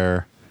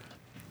 where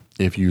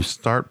if you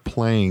start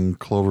playing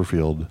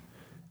Cloverfield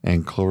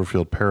and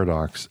Cloverfield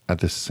Paradox at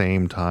the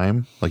same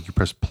time, like you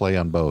press play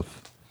on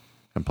both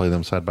and play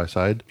them side by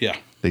side, yeah,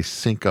 they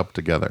sync up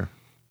together.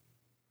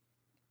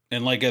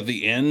 And like at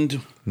the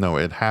end? No,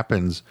 it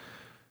happens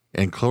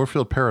And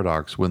Cloverfield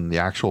Paradox, when the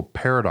actual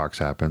paradox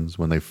happens,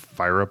 when they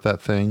fire up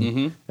that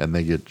thing and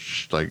they get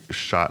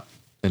shot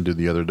into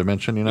the other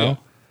dimension, you know, Yeah.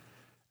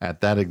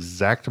 at that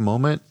exact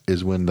moment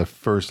is when the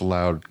first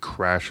loud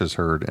crash is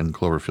heard in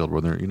Cloverfield.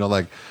 When they're, you know,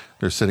 like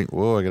they're sitting.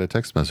 Whoa! I got a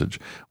text message.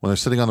 When they're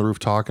sitting on the roof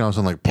talking, all of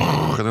a sudden,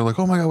 like, and they're like,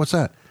 "Oh my god, what's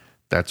that?"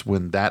 That's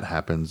when that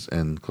happens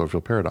in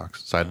Cloverfield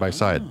Paradox, side by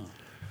side.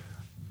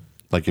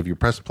 Like if you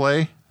press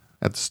play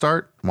at the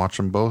start, watch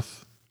them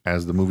both.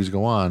 As the movies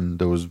go on,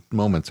 those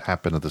moments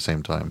happen at the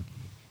same time.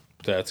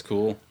 That's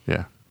cool.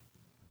 Yeah.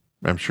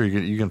 I'm sure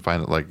you can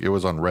find it. Like, it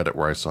was on Reddit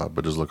where I saw it,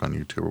 but just look on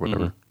YouTube or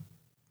whatever.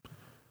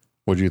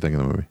 What do you think of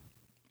the movie?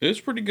 It was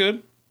pretty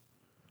good.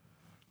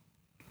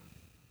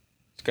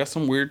 It's got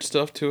some weird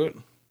stuff to it.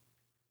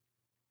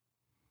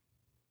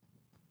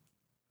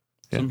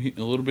 Yeah.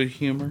 A little bit of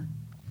humor.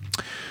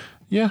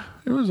 Yeah,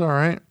 it was all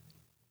right.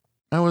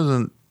 I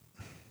wasn't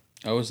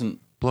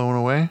blown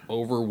away,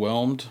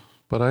 overwhelmed.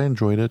 but I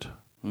enjoyed it.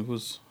 It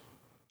was.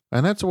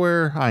 And that's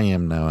where I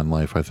am now in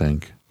life, I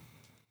think.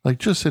 Like,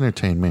 just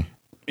entertain me.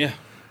 Yeah.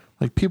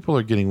 Like, people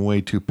are getting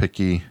way too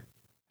picky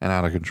and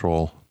out of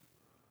control.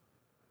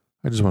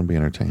 I just want to be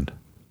entertained.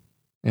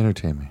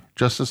 Entertain me.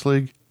 Justice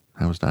League,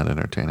 I was not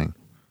entertaining.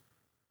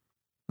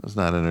 I was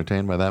not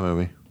entertained by that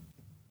movie.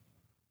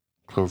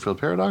 Cloverfield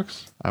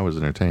Paradox, I was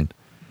entertained.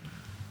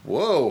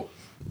 Whoa.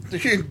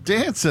 You're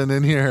dancing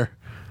in here.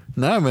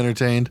 Now I'm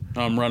entertained.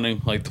 I'm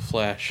running like the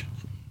Flash.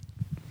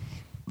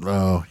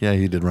 Oh, yeah,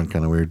 he did run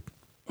kind of weird.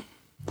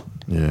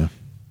 Yeah.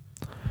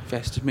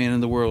 Fastest man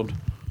in the world.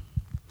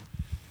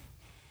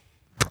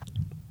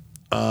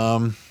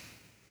 I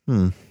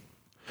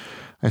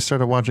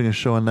started watching a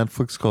show on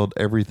Netflix called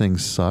Everything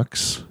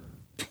Sucks.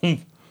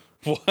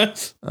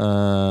 What?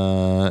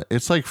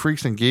 It's like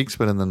Freaks and Geeks,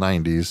 but in the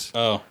 90s.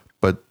 Oh.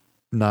 But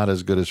not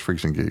as good as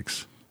Freaks and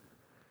Geeks.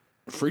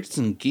 Freaks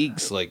and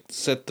Geeks, like,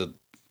 set the...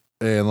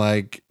 And,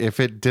 like, if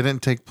it didn't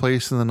take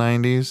place in the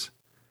 90s,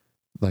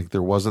 like,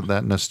 there wasn't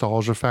that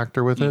nostalgia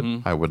factor with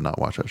it, I would not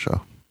watch that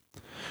show.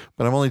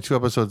 But I'm only 2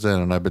 episodes in,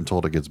 and I've been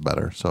told it gets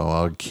better. So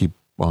I'll keep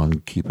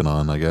on keeping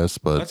on, I guess.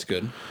 But That's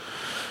good.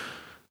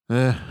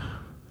 eh.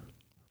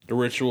 The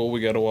Ritual we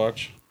got to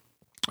watch.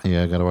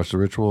 Yeah, I got to watch The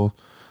Ritual.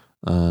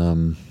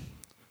 Now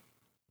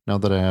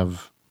that I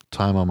have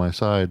time on my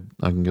side,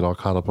 I can get all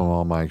caught up on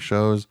all my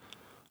shows.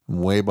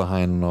 I'm way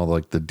behind on all,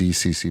 like, the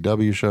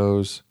DCCW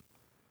shows.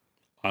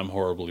 I'm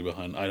horribly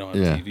behind. I don't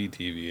have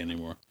TV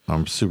anymore.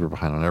 I'm super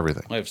behind on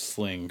everything. I have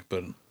Sling,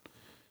 but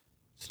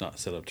it's not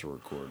set up to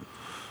record.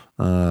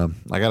 I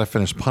got to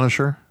finish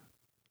Punisher.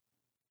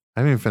 I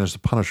haven't even finished the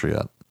Punisher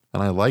yet,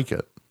 and I like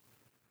it.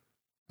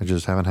 I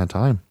just haven't had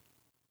time.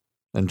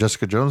 And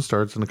Jessica Jones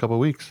starts in a couple of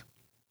weeks.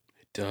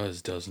 It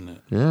does, doesn't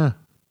it? Yeah.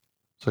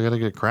 So I got to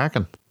get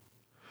cracking.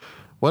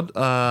 What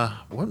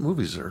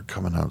movies are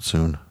coming out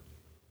soon?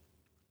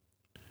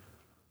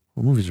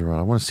 What movies are out?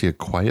 I want to see A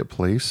Quiet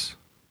Place.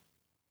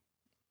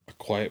 A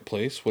Quiet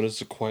Place? What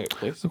is A Quiet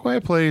Place? The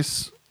Quiet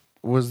Place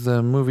was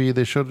the movie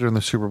they showed during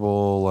the Super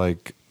Bowl.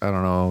 Like, I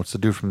don't know. It's the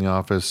dude from The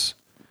Office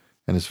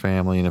and his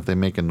family. And if they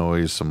make a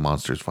noise, some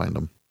monsters find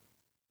them.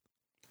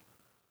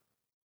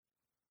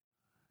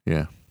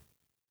 Yeah.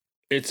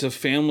 It's a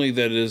family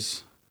that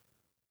is...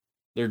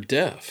 They're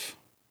deaf,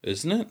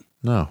 isn't it?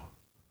 No.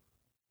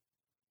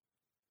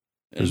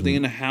 Are they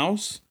in a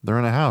house? They're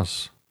in a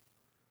house.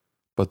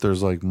 But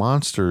there's like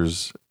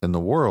monsters in the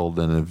world.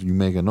 And if you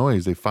make a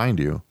noise, they find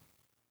you.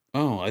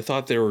 Oh, I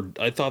thought they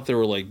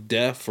were like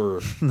deaf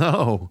or...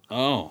 No.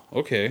 Oh,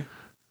 okay.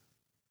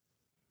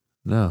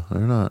 No,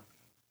 they're not.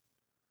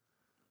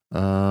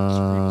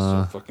 Screen's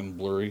so fucking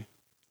blurry.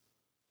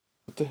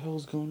 What the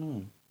hell's going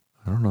on?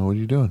 I don't know. What are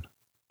you doing?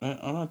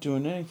 I'm not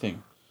doing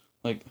anything.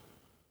 Like,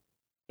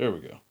 there we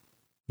go.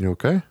 You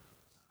okay?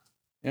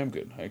 Yeah, I'm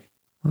good.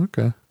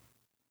 Okay.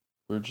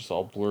 We're just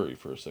all blurry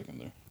for a second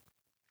there.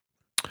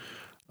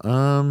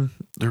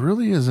 There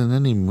really isn't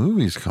any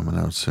movies coming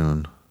out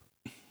soon.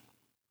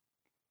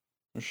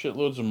 There's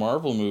shitloads of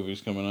Marvel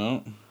movies coming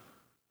out.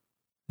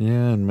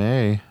 Yeah, in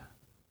May.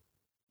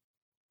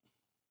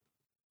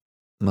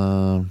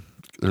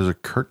 There's a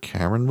Kirk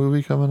Cameron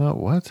movie coming out.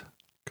 What?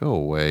 Go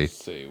away.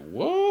 Say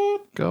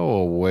what? Go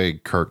away,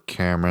 Kirk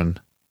Cameron.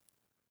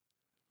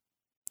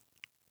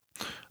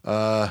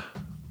 Yeah,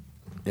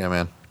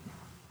 man.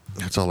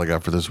 That's all I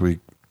got for this week.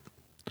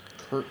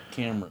 Kirk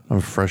Cameron. I'm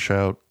fresh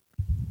out.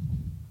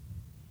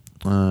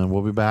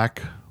 We'll be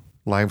back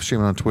live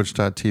streaming on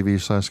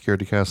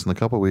twitch.tv/scaredycast in a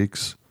couple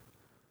weeks.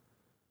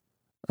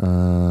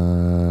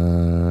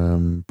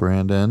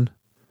 Brandon,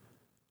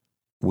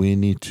 we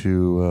need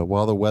to,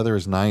 while the weather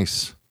is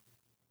nice,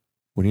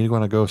 we need to go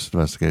on a ghost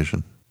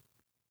investigation.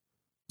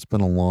 It's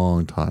been a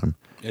long time.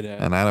 It has.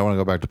 And I don't want to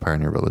go back to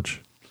Pioneer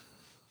Village.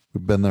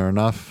 We've been there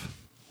enough.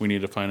 We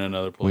need to find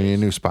another place. We need a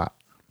new spot.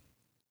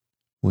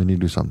 We need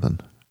to do something.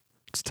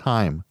 It's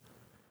time.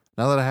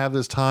 Now that I have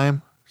this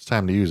time, it's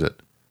time to use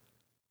it.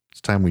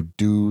 It's time we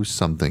do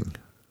something.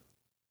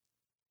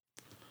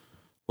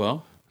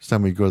 Well, it's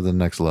time we go to the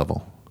next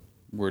level.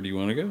 Where do you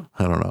want to go?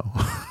 I don't know.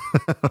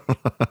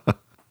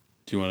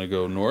 Do you want to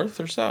go north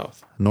or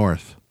south?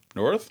 North.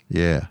 North?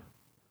 Yeah.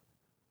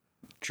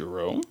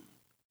 Jerome?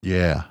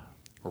 Yeah.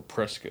 Or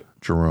Prescott?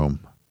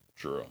 Jerome.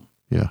 Jerome.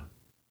 Yeah.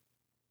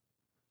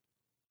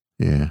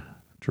 Yeah.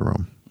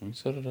 Jerome. Let me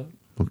set it up.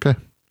 Okay.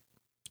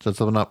 Set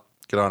something up.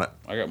 Get on it.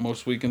 I got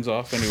most weekends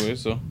off anyway,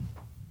 so.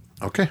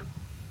 Okay.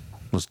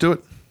 Let's do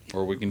it.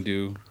 Or we can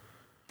do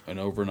an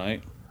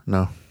overnight.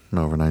 No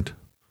overnight.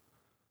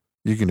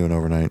 You can do an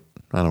overnight.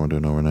 I don't want to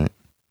do an overnight.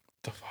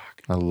 The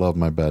fuck? I love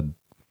my bed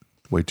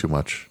way too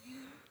much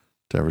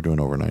to ever do an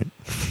overnight.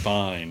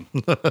 Fine.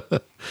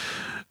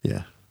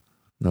 Yeah.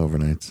 No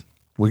overnights.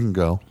 We can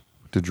go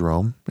to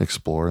Jerome,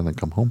 explore, and then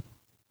come home.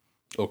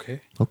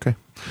 Okay. Okay.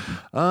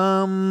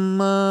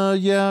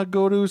 Yeah,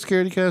 go to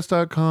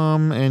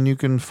scaredycast.com and you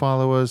can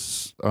follow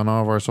us on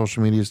all of our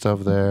social media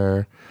stuff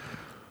there.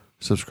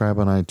 Subscribe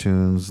on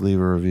iTunes, leave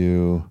a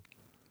review.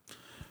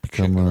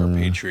 Check out our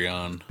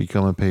Patreon.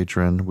 Become a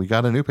patron. We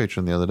got a new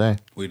patron the other day.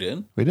 We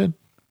did? We did.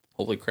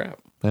 Holy crap.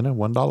 I know,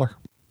 $1.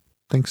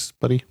 Thanks,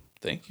 buddy.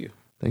 Thank you.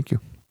 Thank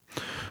you.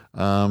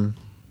 And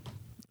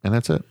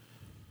that's it.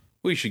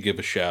 We should give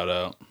a shout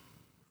out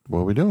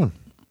What are we doing?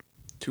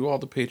 to all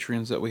the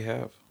Patreons that we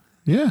have.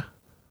 Yeah.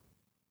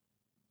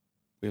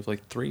 We have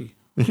like 3.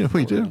 Yeah,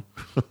 we do.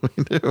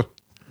 We do.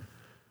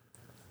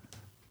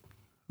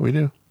 We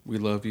do. We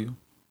love you.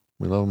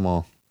 We love them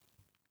all.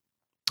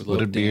 We love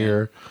Wouldn't be Dan.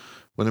 here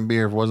if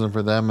it wasn't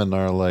for them and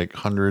our like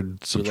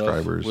 100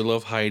 subscribers. We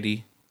love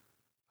Heidi.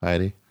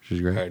 Heidi.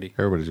 She's great. Heidi.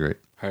 Everybody's great.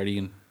 Heidi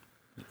and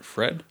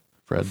Fred?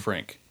 Fred.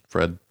 Frank.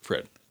 Fred.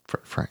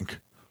 Frank.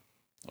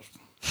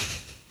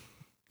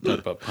 Talked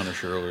about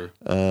Punisher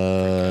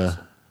earlier.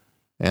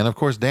 And of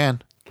course,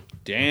 Dan.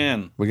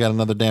 Dan. We got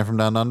another Dan from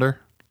Down Under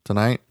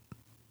tonight.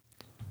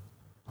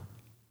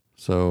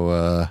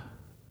 So,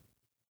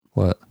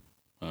 what?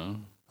 Oh,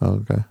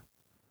 Okay.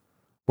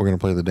 We're going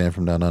to play the Dan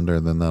from Down Under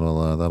and then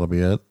that'll be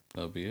it.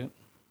 that'll be it.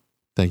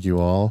 Thank you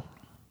all.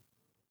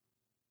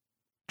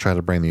 Try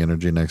to bring the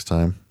energy next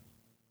time.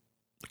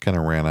 Kind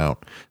of ran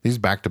out. These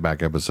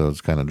back-to-back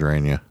episodes kind of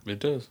drain you. It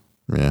does.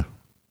 Yeah.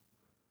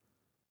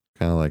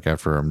 Kind of like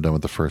after I'm done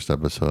with the first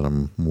episode,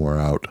 I'm wore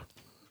out.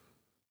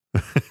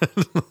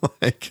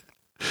 Like,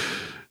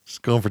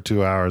 just going for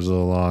 2 hours a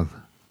little long.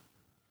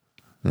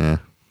 Yeah.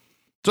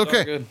 It's All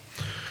okay. good.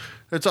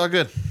 It's all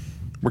good.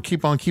 We're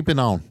keep on keeping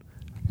on.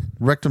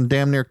 Wrecked him,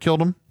 damn near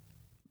killed him.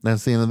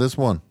 That's the end of this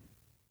one.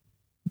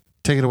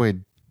 Take it away,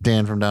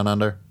 Dan from Down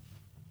Under.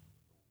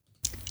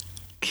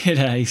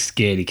 G'day,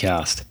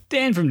 Scaredycast.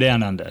 Dan from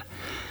Down Under.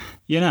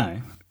 You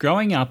know,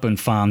 growing up on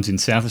farms in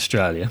South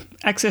Australia,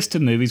 access to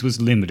movies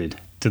was limited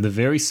to the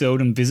very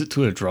seldom visit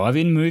to a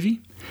drive-in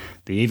movie,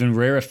 the even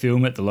rarer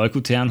film at the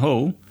local town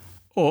hall,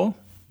 or,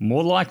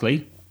 more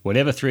likely,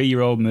 whatever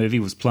 3-year-old movie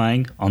was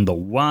playing on the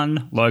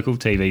one local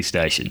TV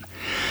station.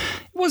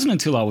 It wasn't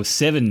until I was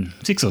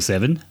 6 or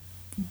 7,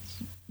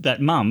 that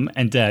Mum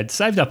and Dad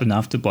saved up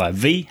enough to buy a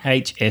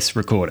VHS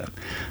recorder.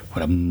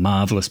 What a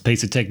marvellous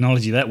piece of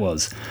technology that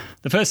was.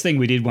 The first thing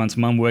we did once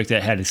Mum worked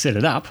out how to set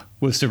it up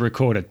was to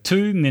record a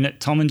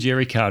 2-minute Tom and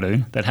Jerry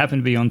cartoon that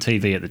happened to be on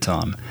TV at the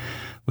time.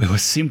 We were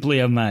simply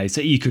amazed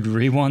that you could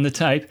rewind the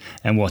tape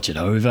and watch it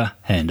over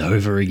and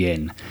over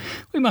again.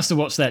 We must have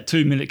watched that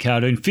 2-minute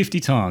cartoon 50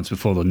 times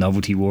before the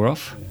novelty wore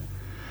off.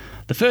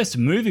 The first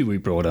movie we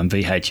brought on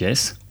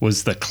VHS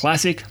was the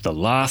classic The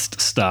Last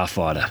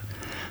Starfighter.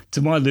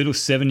 To my little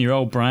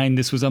 7-year-old brain,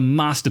 this was a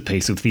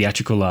masterpiece of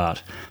theatrical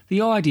art. The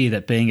idea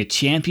that being a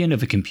champion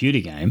of a computer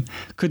game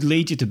could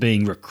lead you to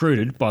being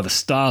recruited by the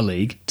Star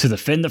League to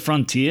defend the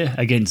frontier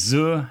against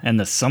Zur and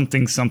the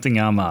something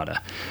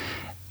Armada.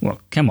 Well,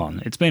 come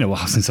on, it's been a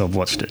while since I've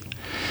watched it.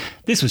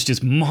 This was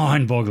just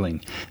mind-boggling.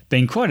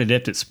 Being quite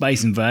adept at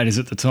Space Invaders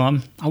at the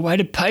time, I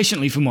waited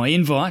patiently for my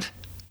invite,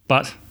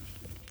 but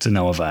to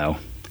no avail.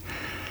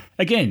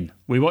 Again,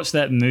 we watched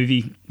that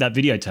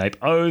videotape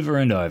over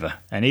and over,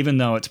 and even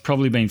though it's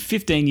probably been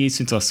 15 years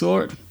since I saw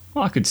it,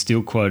 I could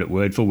still quote it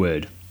word for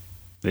word,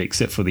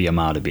 except for the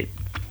Armada bit.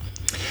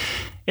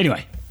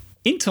 Anyway,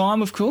 in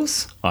time, of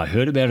course, I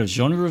heard about a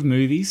genre of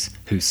movies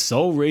whose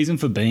sole reason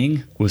for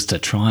being was to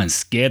try and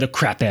scare the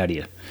crap out of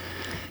you.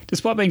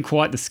 Despite being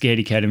quite the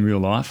scaredy cat in real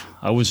life,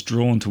 I was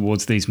drawn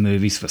towards these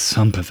movies for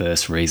some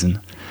perverse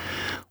reason.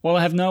 While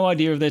I have no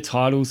idea of their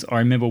titles, I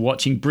remember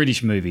watching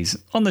British movies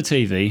on the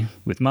TV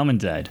with Mum and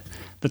Dad.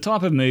 The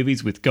type of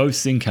movies with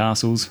ghosts in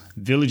castles,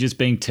 villagers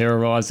being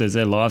terrorised as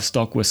their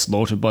livestock were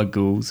slaughtered by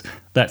ghouls,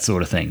 that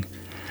sort of thing.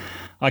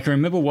 I can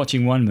remember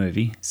watching one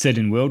movie, set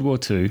in World War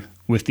II,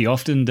 with the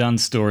often done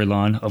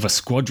storyline of a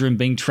squadron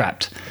being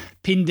trapped,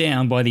 pinned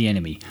down by the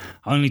enemy,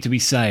 only to be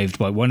saved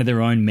by one of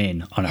their own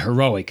men on a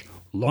heroic,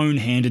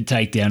 lone-handed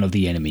takedown of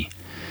the enemy.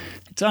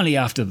 It's only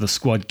after the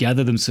squad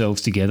gather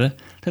themselves together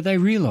that they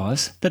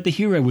realise that the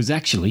hero was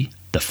actually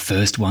the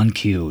first one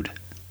killed.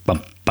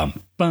 Bum,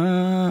 bum,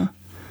 bum.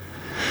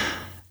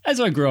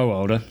 As I grew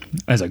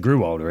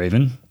older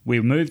even, we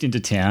moved into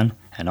town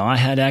and I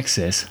had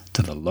access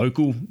to the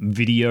local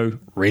video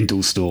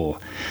rental store,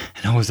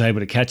 and I was able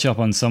to catch up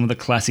on some of the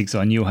classics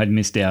I knew I had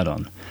missed out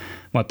on.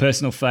 My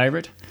personal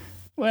favourite?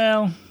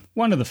 Well,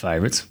 One of the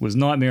favourites was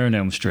Nightmare on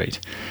Elm Street.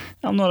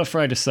 I'm not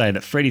afraid to say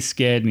that Freddy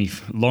scared me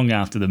long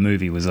after the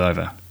movie was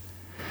over.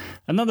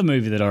 Another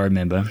movie that I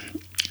remember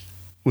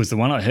was the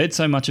one I heard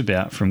so much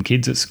about from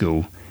kids at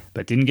school,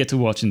 but didn't get to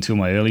watch until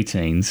my early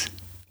teens,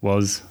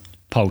 was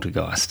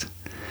Poltergeist.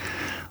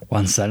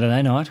 One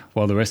Saturday night,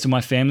 while the rest of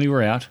my family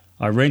were out,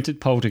 I rented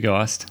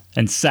Poltergeist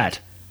and sat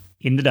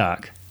in the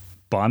dark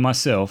by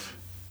myself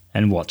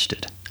and watched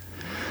it.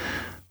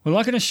 Well,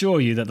 I can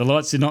assure you that the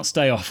lights did not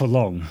stay off for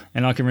long,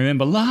 and I can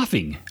remember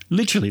laughing,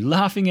 literally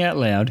laughing out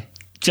loud,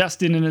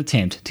 just in an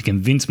attempt to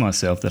convince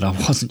myself that I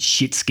wasn't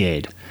shit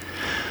scared.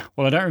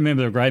 Well, I don't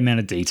remember a great amount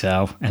of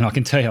detail, and I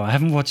can tell you I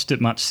haven't watched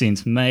it much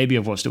since. Maybe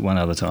I've watched it one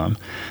other time.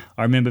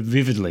 I remember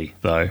vividly,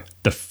 though,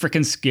 the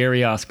frickin'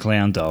 scary-ass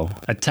clown doll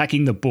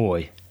attacking the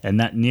boy, and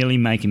that nearly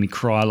making me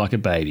cry like a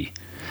baby.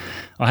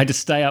 I had to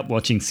stay up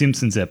watching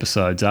Simpsons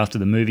episodes after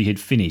the movie had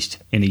finished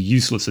in a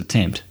useless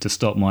attempt to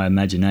stop my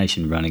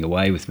imagination running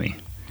away with me.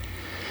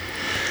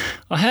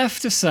 I have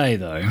to say,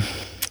 though,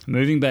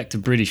 moving back to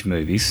British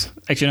movies,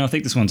 actually no, I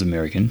think this one's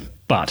American,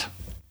 but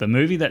the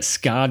movie that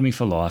scarred me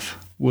for life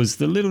was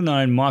the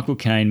little-known Michael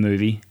Caine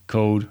movie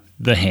called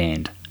The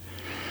Hand.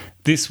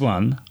 This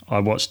one I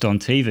watched on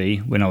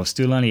TV when I was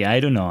still only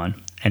 8 or 9,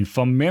 and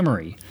from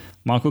memory,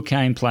 Michael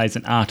Caine plays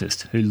an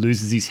artist who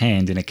loses his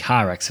hand in a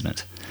car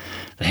accident.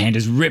 The hand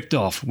is ripped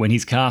off when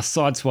his car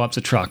sideswipes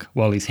a truck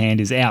while his hand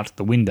is out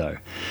the window.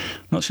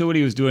 Not sure what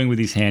he was doing with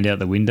his hand out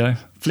the window,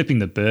 flipping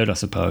the bird I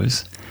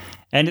suppose,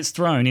 and it's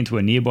thrown into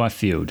a nearby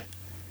field.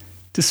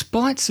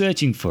 Despite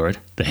searching for it,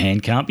 the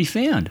hand can't be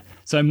found,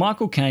 so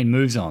Michael Caine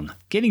moves on,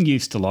 getting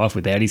used to life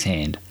without his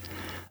hand.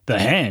 The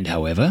hand,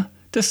 however,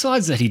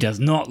 decides that he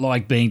does not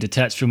like being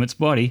detached from its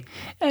body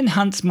and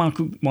hunts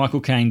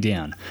Michael Caine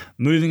down,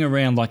 moving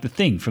around like the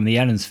Thing from the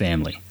Addams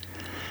Family.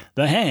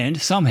 The hand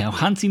somehow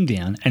hunts him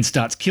down and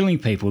starts killing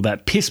people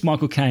that piss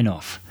Michael Caine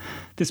off.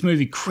 This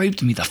movie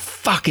creeped me the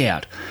fuck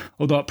out,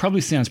 although it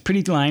probably sounds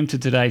pretty lame to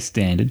today's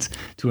standards.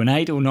 To an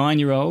 8 or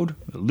 9-year-old,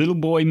 little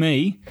boy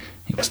me,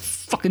 it was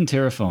fucking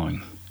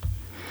terrifying.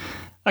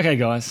 Okay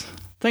guys,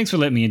 thanks for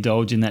letting me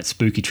indulge in that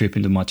spooky trip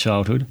into my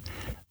childhood.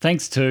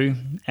 Thanks too,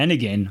 and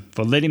again,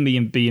 for letting me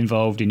be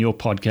involved in your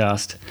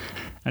podcast.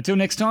 Until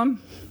next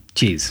time,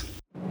 cheers.